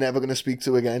think you're never gonna speak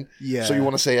to again? Yeah. So you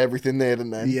want to say everything there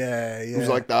and then. Yeah. It was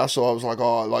like that. So I was like,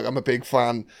 oh, like I'm a big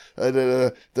fan.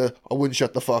 I wouldn't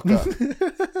shut the fuck up.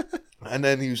 And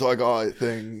then he was like,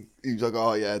 he was like,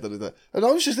 oh yeah, and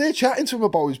I was just there chatting to him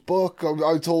about his book.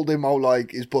 I told him how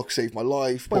like his book saved my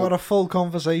life. I had a full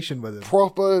conversation with him.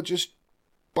 Proper, just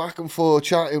back and forth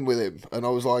chatting with him, and I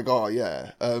was like, oh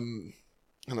yeah. And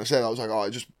I said, I was like, oh, I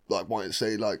just like wanted to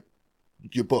say like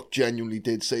your book genuinely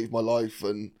did save my life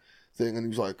and thing. And he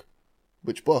was like,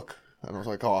 which book? And I was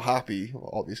like, oh, Happy,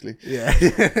 obviously. Yeah.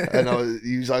 And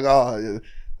he was like, oh,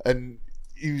 and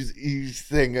he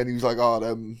was like,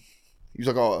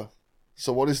 oh,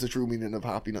 so what is the true meaning of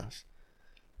happiness?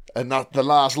 And that the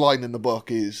last line in the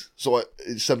book is,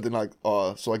 it's something like,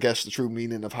 so I guess the true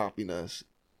meaning of happiness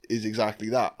is exactly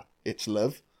that. It's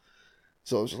love.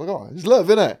 So I was just like, oh, it's love,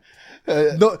 innit?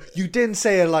 No, you didn't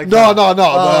say it like no. that.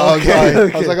 I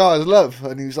Okay. was like, oh, it's love.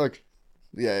 And he was like,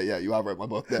 yeah, you have read my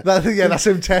book. Yeah, That's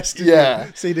him testing Yeah.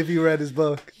 you, seeing if you read his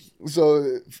book.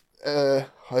 So,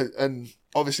 and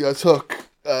obviously I took,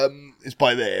 it's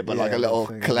by there, but like a little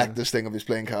thing, collector's thing of his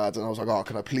playing cards, and I was like, oh,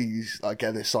 can I please like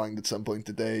get this signed at some point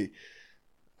today?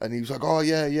 And he was like, oh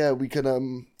yeah, we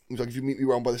can, he was like, if you meet me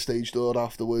around by the stage door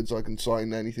afterwards, I can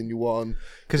sign anything you want.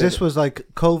 Because this was like,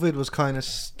 COVID was kind of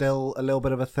still a little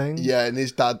bit of a thing. Yeah, and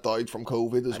his dad died from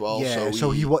COVID as well. Yeah,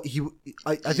 so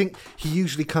I think he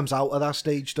usually comes out of that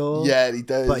stage door. Yeah, he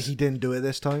does. But he didn't do it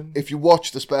this time. If you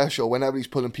watch the special, whenever he's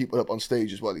pulling people up on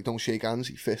stage as well, he don't shake hands,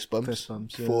 he fist bumps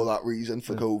Yeah. for that reason,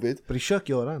 for COVID. But he shook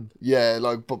your hand. Yeah,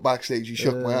 like, but backstage he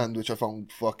shook my hand, which I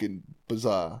found fucking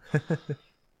bizarre.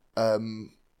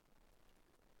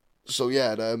 So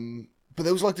yeah, but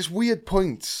there was like this weird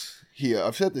point here,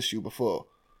 I've said this to you before,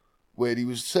 where he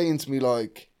was saying to me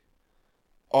like,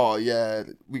 oh yeah,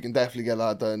 we can definitely get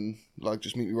that done, like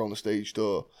just meet me around the stage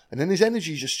door. And then his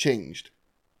energy just changed.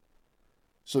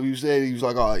 So he was there, he was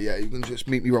like, oh yeah, you can just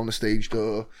meet me around the stage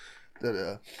door.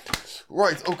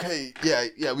 Right, okay,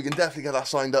 yeah, we can definitely get that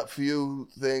signed up for you,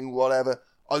 thing, whatever.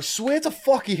 I swear to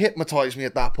fuck he hypnotised me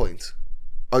at that point.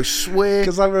 I swear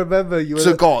Because I remember you were...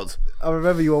 to God. I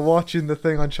remember you were watching the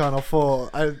thing on Channel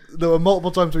 4. There were multiple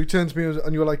times where you turned to me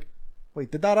and you were like,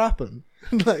 wait, did that happen?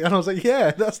 And I was like,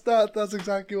 yeah, that's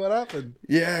exactly what happened.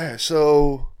 Yeah,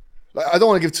 so like, I don't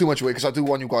want to give too much away because I do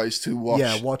want you guys to watch.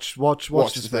 Yeah, watch the the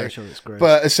special. thing. It's great.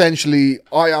 But essentially,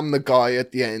 I am the guy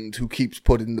at the end who keeps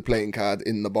putting the playing card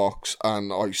in the box,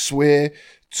 and I swear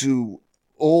to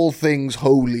all things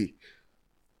holy,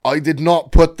 I did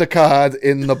not put the card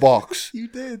in the box. You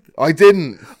did. I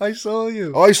didn't. I saw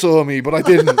you. I saw me, but I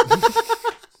didn't.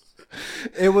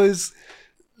 It was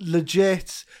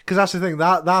legit. Because that's the thing.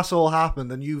 That's all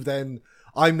happened, and you've then...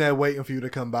 I'm there waiting for you to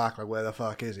come back. Like, where the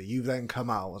fuck is he? You've then come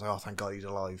out. I was like, oh, thank God he's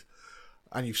alive.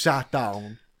 And you've sat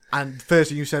down, and first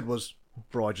thing you said was,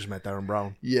 bro, I just met Darren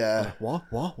Brown. Yeah. Like,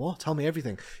 what? Tell me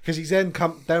everything. Because he's then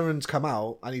Darren's come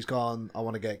out, and he's gone, I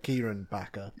want to get Kieran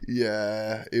back up.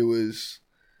 Yeah, it was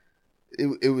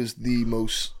the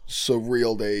most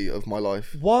surreal day of my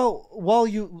life. While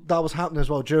that was happening as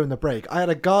well during the break, I had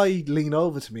a guy lean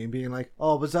over to me and being like,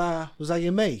 "Oh, was that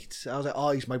your mate?" I was like,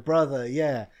 "Oh, he's my brother,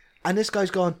 yeah." And this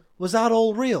guy's gone, was that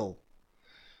all real?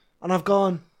 And I've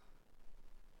gone,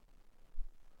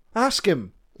 ask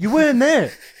him. You weren't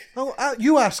there. Oh,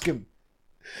 you ask him.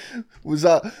 Was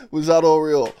that all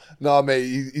real? Nah,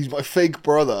 mate, he's my fake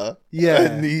brother. Yeah.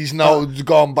 And he's now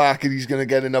gone back and he's going to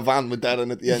get in a van with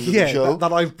Darren at the end of the show.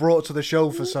 That I've brought to the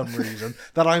show for some reason.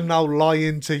 That I'm now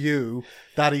lying to you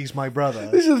that he's my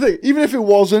brother. This is the thing. Even if it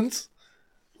wasn't,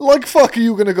 like, fuck, are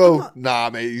you going to go, nah,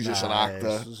 mate, he's just an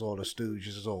actor. It's all a stooge.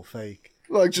 It's all fake.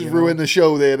 Like, just ruin the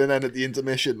show there and then at the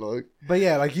intermission, like. But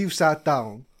yeah, like, you've sat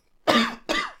down.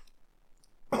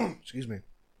 Excuse me.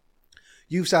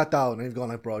 You've sat down and you've gone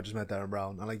like, bro, I just met Darren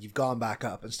Brown. And like, you've gone back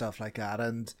up and stuff like that.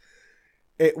 And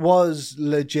it was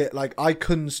legit. Like, I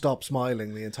couldn't stop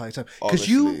smiling the entire time. Because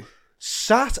you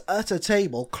sat at a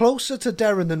table closer to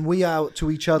Darren than we are to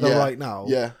each other right now.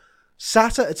 Yeah.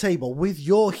 Sat at a table with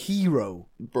your hero.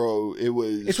 Bro, it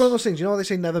was... It's one of those things, you know how they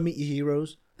say never meet your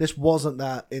heroes? This wasn't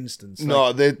that instance.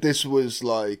 No, this was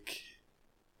like...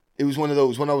 It was one of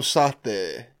those, when I was sat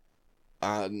there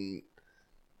and...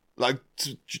 Like...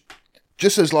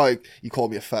 Just as, like, he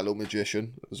called me a fellow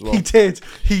magician as well. He did,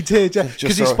 yeah.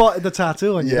 Because he spotted the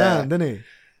tattoo on your hand, didn't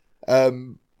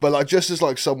he? But, like, just as,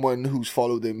 like, someone who's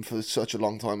followed him for such a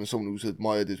long time and someone who's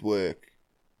admired his work,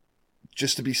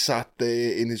 just to be sat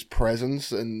there in his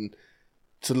presence and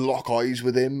to lock eyes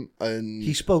with him and...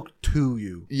 He spoke to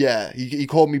you. Yeah, he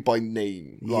called me by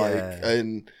name. Like,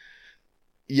 and,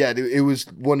 yeah, it was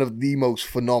one of the most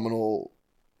phenomenal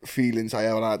feelings I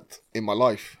ever had in my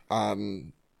life.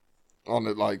 And... on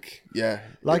it, like, yeah.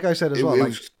 Like I said as well, it like,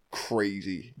 was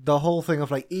crazy. The whole thing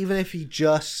of, like, even if he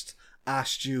just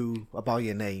asked you about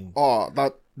your name,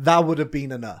 that would have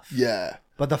been enough. Yeah.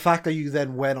 But the fact that you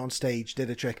then went on stage,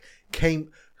 did a trick,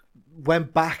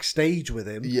 went backstage with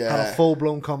him, had a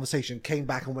full-blown conversation, came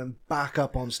back and went back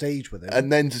up on stage with him.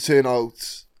 And then to turn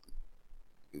out,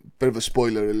 bit of a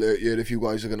spoiler alert here if you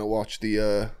guys are going to watch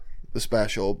the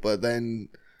special, but then...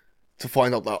 to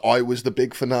find out that I was the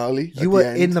big finale. You were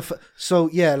in the... So,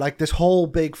 yeah, like, this whole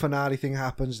big finale thing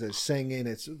happens. There's singing.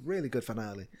 It's a really good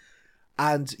finale.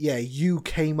 And, yeah, you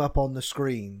came up on the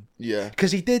screen. Yeah.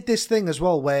 Because he did this thing as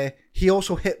well where he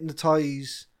also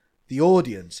hypnotized the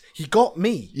audience. He got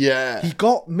me. Yeah. He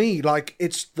got me. Like,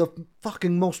 it's the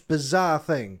fucking most bizarre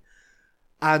thing.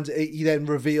 And he then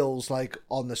reveals, like,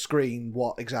 on the screen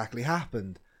what exactly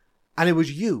happened. And it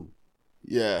was you.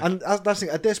 Yeah. And that's the thing,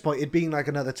 at this point, it'd been like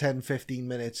another 10, 15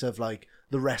 minutes of like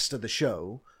the rest of the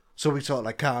show. So we sort of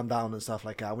like calmed down and stuff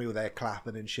like that. And we were there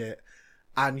clapping and shit.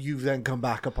 And you've then come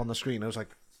back up on the screen. I was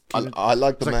like, I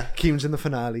like the Keem's in the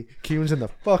finale. Keem's in the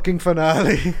fucking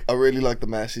finale. I really like the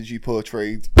message he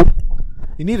portrayed.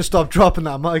 You need to stop dropping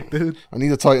that mic, dude. I need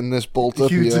to tighten this bolt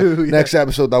up you here. do, yeah. Next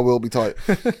episode, that will be tight.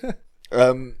 Fuck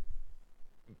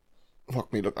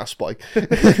me, look, that's Spike.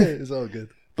 It's all good.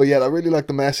 But yeah, I really like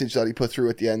the message that he put through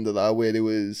at the end of that, where it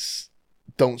was,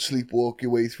 don't sleepwalk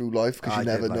your way through life because you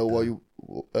never know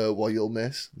what you'll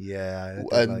miss. Yeah.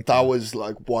 And that was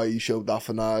like why he showed that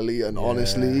finale. And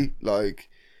honestly, like,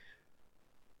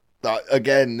 that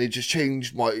again, it just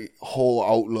changed my whole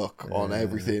outlook on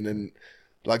everything. And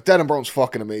like, Darren Brown's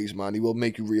fucking amazing, man. He will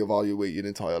make you reevaluate your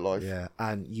entire life. Yeah,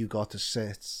 and you got to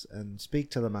sit and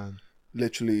speak to the man.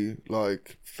 Literally,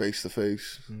 like, face to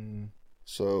face.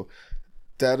 So...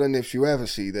 Darren, if you ever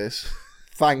see this,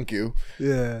 thank you.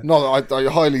 Yeah. No, I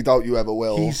highly doubt you ever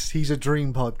will. He's a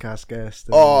dream podcast guest.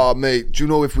 Oh, mate, do you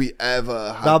know if we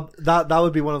ever had... That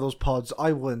would be one of those pods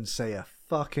I wouldn't say a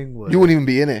fucking word. You wouldn't even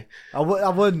be in it. I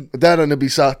wouldn't. Darren would be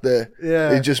sat there.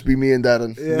 Yeah. It'd just be me and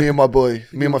Darren. Yeah. Me and my boy.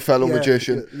 Me and my fellow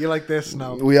magician. You're like this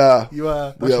now. We are. You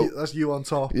are. That's you on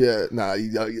top. Yeah, nah,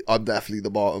 I'm definitely the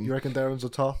bottom. You reckon Darren's the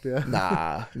top, yeah?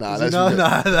 Nah.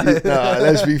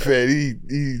 Let's be fair.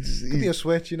 He's could be a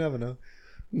switch, you never know.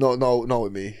 No, not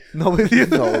with me. Not with you?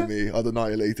 Not with me. I'd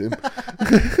annihilate him.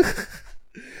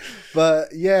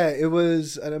 But yeah, it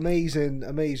was an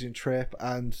amazing trip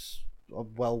and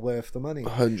well worth the money.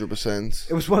 100%.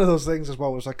 It was one of those things as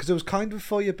well. It was like, because it was kind of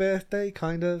for your birthday,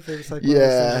 kind of. It was like,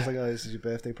 I was like, oh, this is your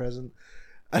birthday present.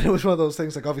 And it was one of those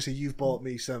things, like, obviously you've bought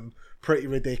me some pretty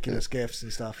ridiculous gifts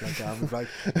and stuff like that. And we've,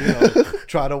 like,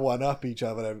 try to one up each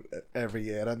other every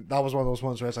year. And that was one of those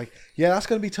ones where it's like, yeah, that's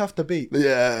going to be tough to beat.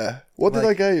 Yeah. What did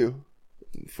I get you?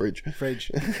 Fridge.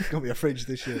 Got me a fridge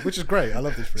this year, which is great. I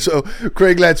love this fridge. So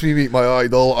Craig lets me meet my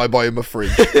idol. I buy him a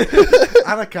fridge.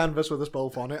 And a canvas with us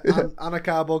both on it. And a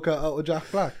cardboard cut out of Jack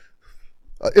Black.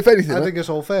 If anything, I think it's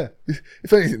all fair.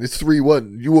 If anything, it's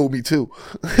 3-1. You owe me 2.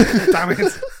 Damn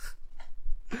it.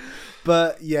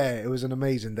 But yeah, it was an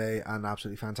amazing day and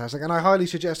absolutely fantastic. And I highly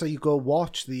suggest that you go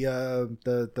watch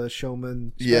the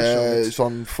Showman special. Yeah, it's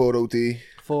on 4OD.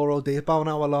 4OD, about an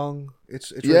hour long.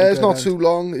 It's really Yeah, it's good. not And too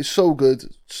long. It's so good.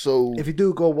 So if you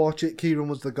do go watch it, Kieran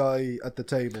was the guy at the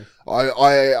table.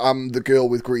 I am the girl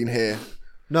with green hair.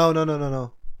 No.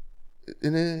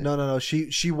 In it? No.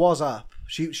 She was up.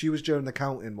 She was during the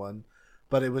counting one,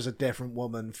 but it was a different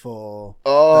woman for.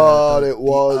 Oh, the it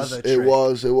was. other It trick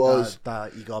was.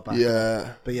 that you got back.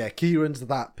 Yeah. But yeah, Kieran's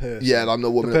that person. Yeah, I'm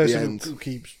the woman at the person end. who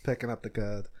keeps picking up the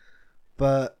card.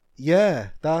 But yeah,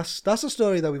 that's a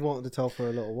story that we wanted to tell for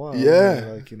a little while.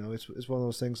 Yeah. Like, you know, it's one of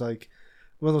those things like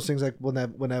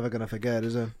we're never gonna forget,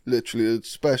 is it? Literally,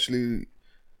 especially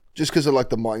just because of like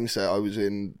the mindset I was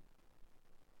in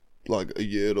like a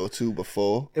year or two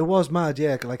before. It was mad,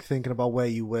 yeah. Like thinking about where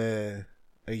you were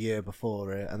a year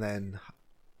before it, and then,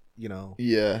 you know,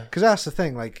 Yeah. because that's the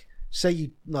thing. Like, say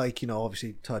you, like, you know,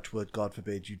 obviously, touch wood, God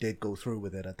forbid, you did go through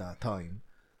with it at that time.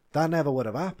 That never would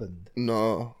have happened.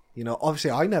 No. You know,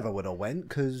 obviously, I never would have went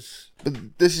because.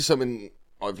 But this is something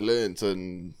I've learned,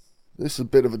 and this is a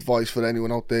bit of advice for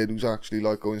anyone out there who's actually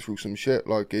like going through some shit.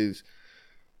 Like, is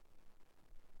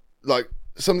like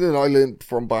something that I learned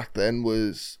from back then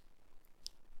was,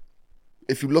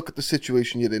 if you look at the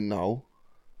situation you're in now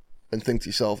and think to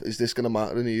yourself, is this going to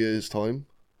matter in a year's time?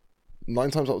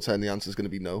 9 times out of 10, the answer is going to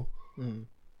be no. Mm.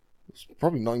 It's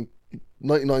probably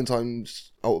 99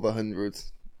 times out of 100,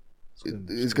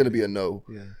 it's going to be a no.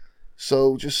 Yeah.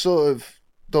 So just sort of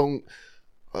don't.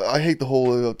 I hate the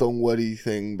whole don't worry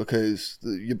thing, because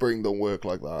your brain don't work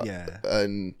like that. Yeah.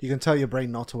 And You can tell your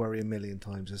brain not to worry a million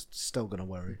times. It's still going to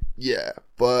worry. yeah,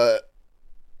 but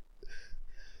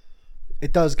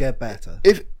It does get better.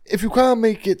 if you can't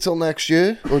make it till next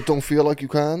year, or don't feel like you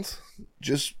can't,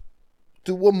 just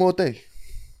do one more day.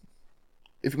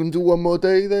 If you can do one more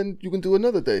day, then you can do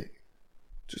another day.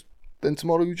 Then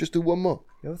tomorrow you just do one more.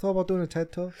 You ever thought about doing a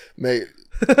TED Talk? Mate,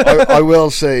 I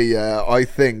will say, yeah, I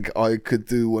think I could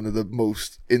do one of the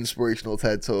most inspirational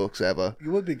TED Talks ever.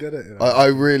 You would be good at it. I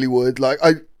really would. Like,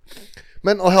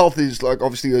 mental health is, like,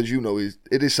 obviously, as you know,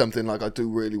 it is something, like, I do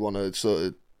really want to sort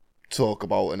of talk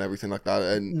about and everything like that.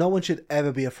 And no one should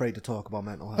ever be afraid to talk about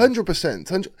mental health.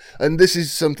 100%. And this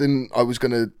is something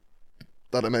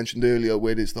that I mentioned earlier,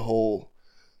 where there's the whole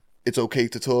it's okay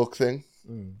to talk thing.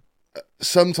 Mm.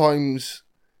 Sometimes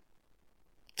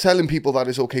telling people that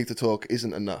it's okay to talk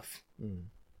isn't enough.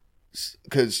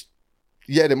 Because,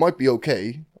 yeah, they might be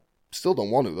okay. Still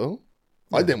don't want to, though.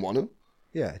 Yeah. I didn't want to.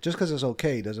 Yeah, just because it's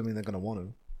okay doesn't mean they're going to want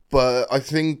to. But I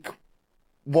think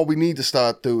what we need to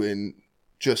start doing,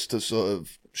 just to sort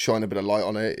of shine a bit of light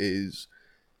on it, is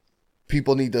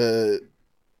people need to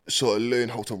sort of learn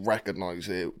how to recognise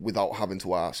it without having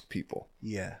to ask people.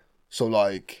 Yeah. So,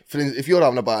 like, for instance, if you're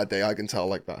having a bad day, I can tell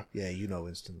like that. Yeah, you know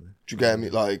instantly. Do you get me?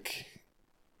 Like,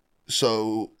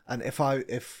 so... And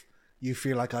if you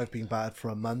feel like I've been bad for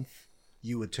a month,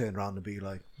 you would turn around and be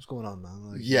like, what's going on,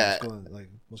 man? Like, yeah.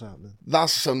 What's happening?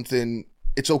 That's something...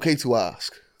 It's okay to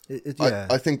ask. Yeah.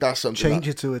 I think that's something... Change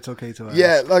it to it's okay to ask.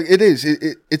 Yeah, like, it is.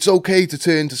 It's okay to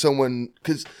turn to someone...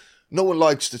 Because no one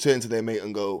likes to turn to their mate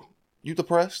and go, you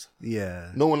depressed?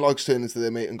 Yeah. No one likes turning to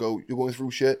their mate and go, you're going through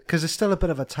shit? Because it's still a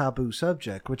bit of a taboo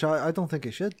subject, which I don't think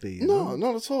it should be. You No, know?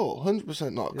 not at all.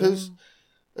 100% not. Because,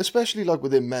 especially, like,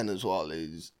 within men as well,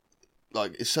 is...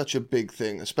 Like, it's such a big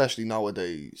thing, especially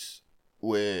nowadays,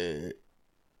 where,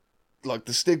 like,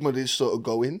 the stigma is sort of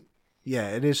going. Yeah,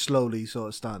 it is slowly sort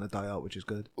of starting to die out, which is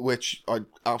good. Which I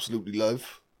absolutely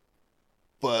love.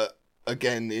 But,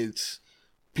 again, it's...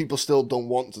 People still don't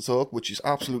want to talk, which is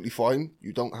absolutely fine.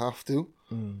 You don't have to.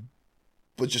 Mm.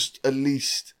 But just at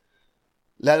least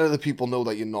let other people know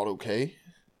that you're not okay.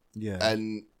 Yeah.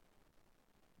 And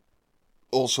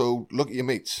also look at your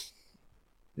mates.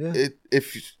 Yeah.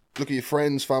 Look at your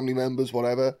friends, family members,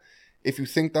 whatever. If you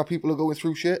think that people are going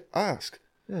through shit, ask.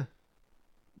 Yeah.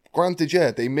 Granted,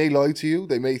 yeah, they may lie to you,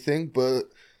 they may think, but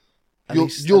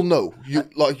you'll know. You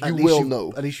will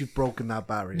know. At least you've broken that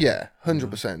barrier. Yeah,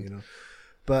 100%. You know?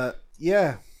 But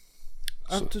yeah,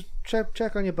 just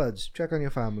check on your buds, check on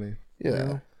your family. Yeah, you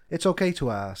know? It's okay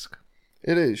to ask.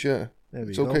 It is. Yeah,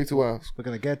 it's okay to ask. We're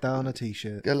gonna get down a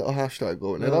t-shirt. Get a little hashtag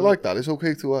going, and I like that. It's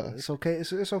okay to ask. It's okay.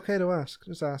 It's okay to ask.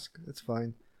 Just ask. It's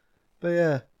fine. But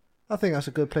yeah, I think that's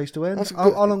a good place to end.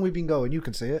 How long we been going? You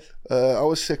can see it. I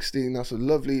was 16. That's a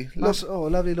lovely. That's a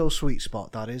lovely little sweet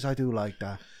spot. That is. I do like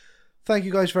that. Thank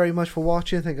you guys very much for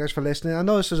watching. Thank you guys for listening. I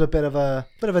know this is a bit of a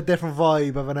different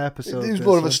vibe of an episode. It's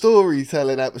more of a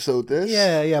storytelling episode. This.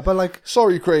 Yeah, but like.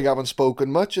 Sorry, Craig, haven't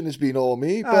spoken much, and it's been all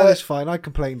me. But it's fine. I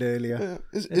complained earlier.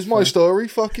 It's my story.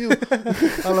 Fuck you.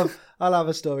 I'll have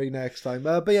a story next time.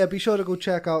 But yeah, be sure to go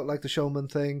check out like the Showman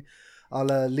thing. I'll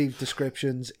leave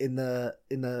descriptions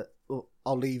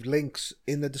I'll leave links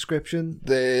in the description.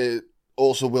 There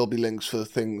also will be links for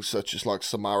things such as like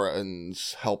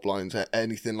Samaritans, helplines,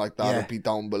 anything like that. It'll be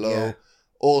down below. Yeah.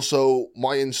 Also,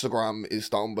 my Instagram is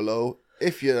down below.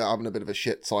 If you're having a bit of a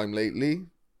shit time lately,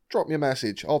 drop me a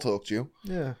message. I'll talk to you.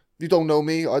 Yeah. You don't know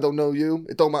me, I don't know you.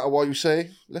 It don't matter what you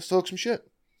say. Let's talk some shit.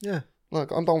 Yeah.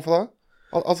 Like, I'm down for that.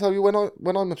 I'll tell you when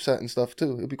I'm upset and stuff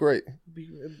too. It'd be great.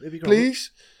 It'd be great.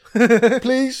 Please?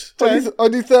 Please? I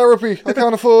need therapy. I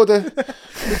can't afford it. We'll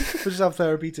just have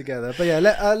therapy together. But yeah,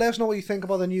 let us know what you think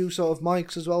about the new sort of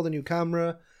mics as well, the new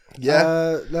camera.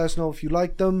 Yeah. Let us know if you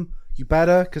like them. You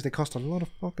better, because they cost a lot of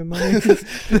fucking money.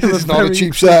 It's not a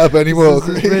cheap setup anymore.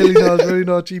 It's really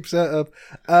not a cheap setup.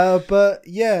 But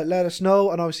yeah, let us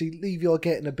know. And obviously leave your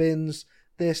get in the bins,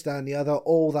 this, that, and the other,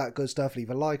 all that good stuff. Leave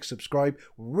a like, subscribe.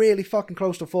 Really fucking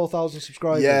close to 4,000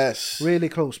 subscribers. Yes. Really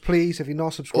close. Please, if you're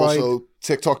not subscribed. Also,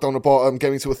 TikTok down the bottom,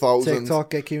 get me to 1,000. TikTok,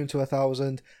 get Kieran to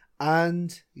 1,000.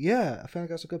 And yeah, I think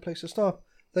that's a good place to stop.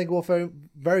 Thank you all very,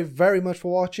 very, very much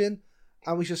for watching.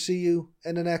 And we shall see you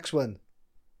in the next one.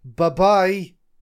 Bye-bye.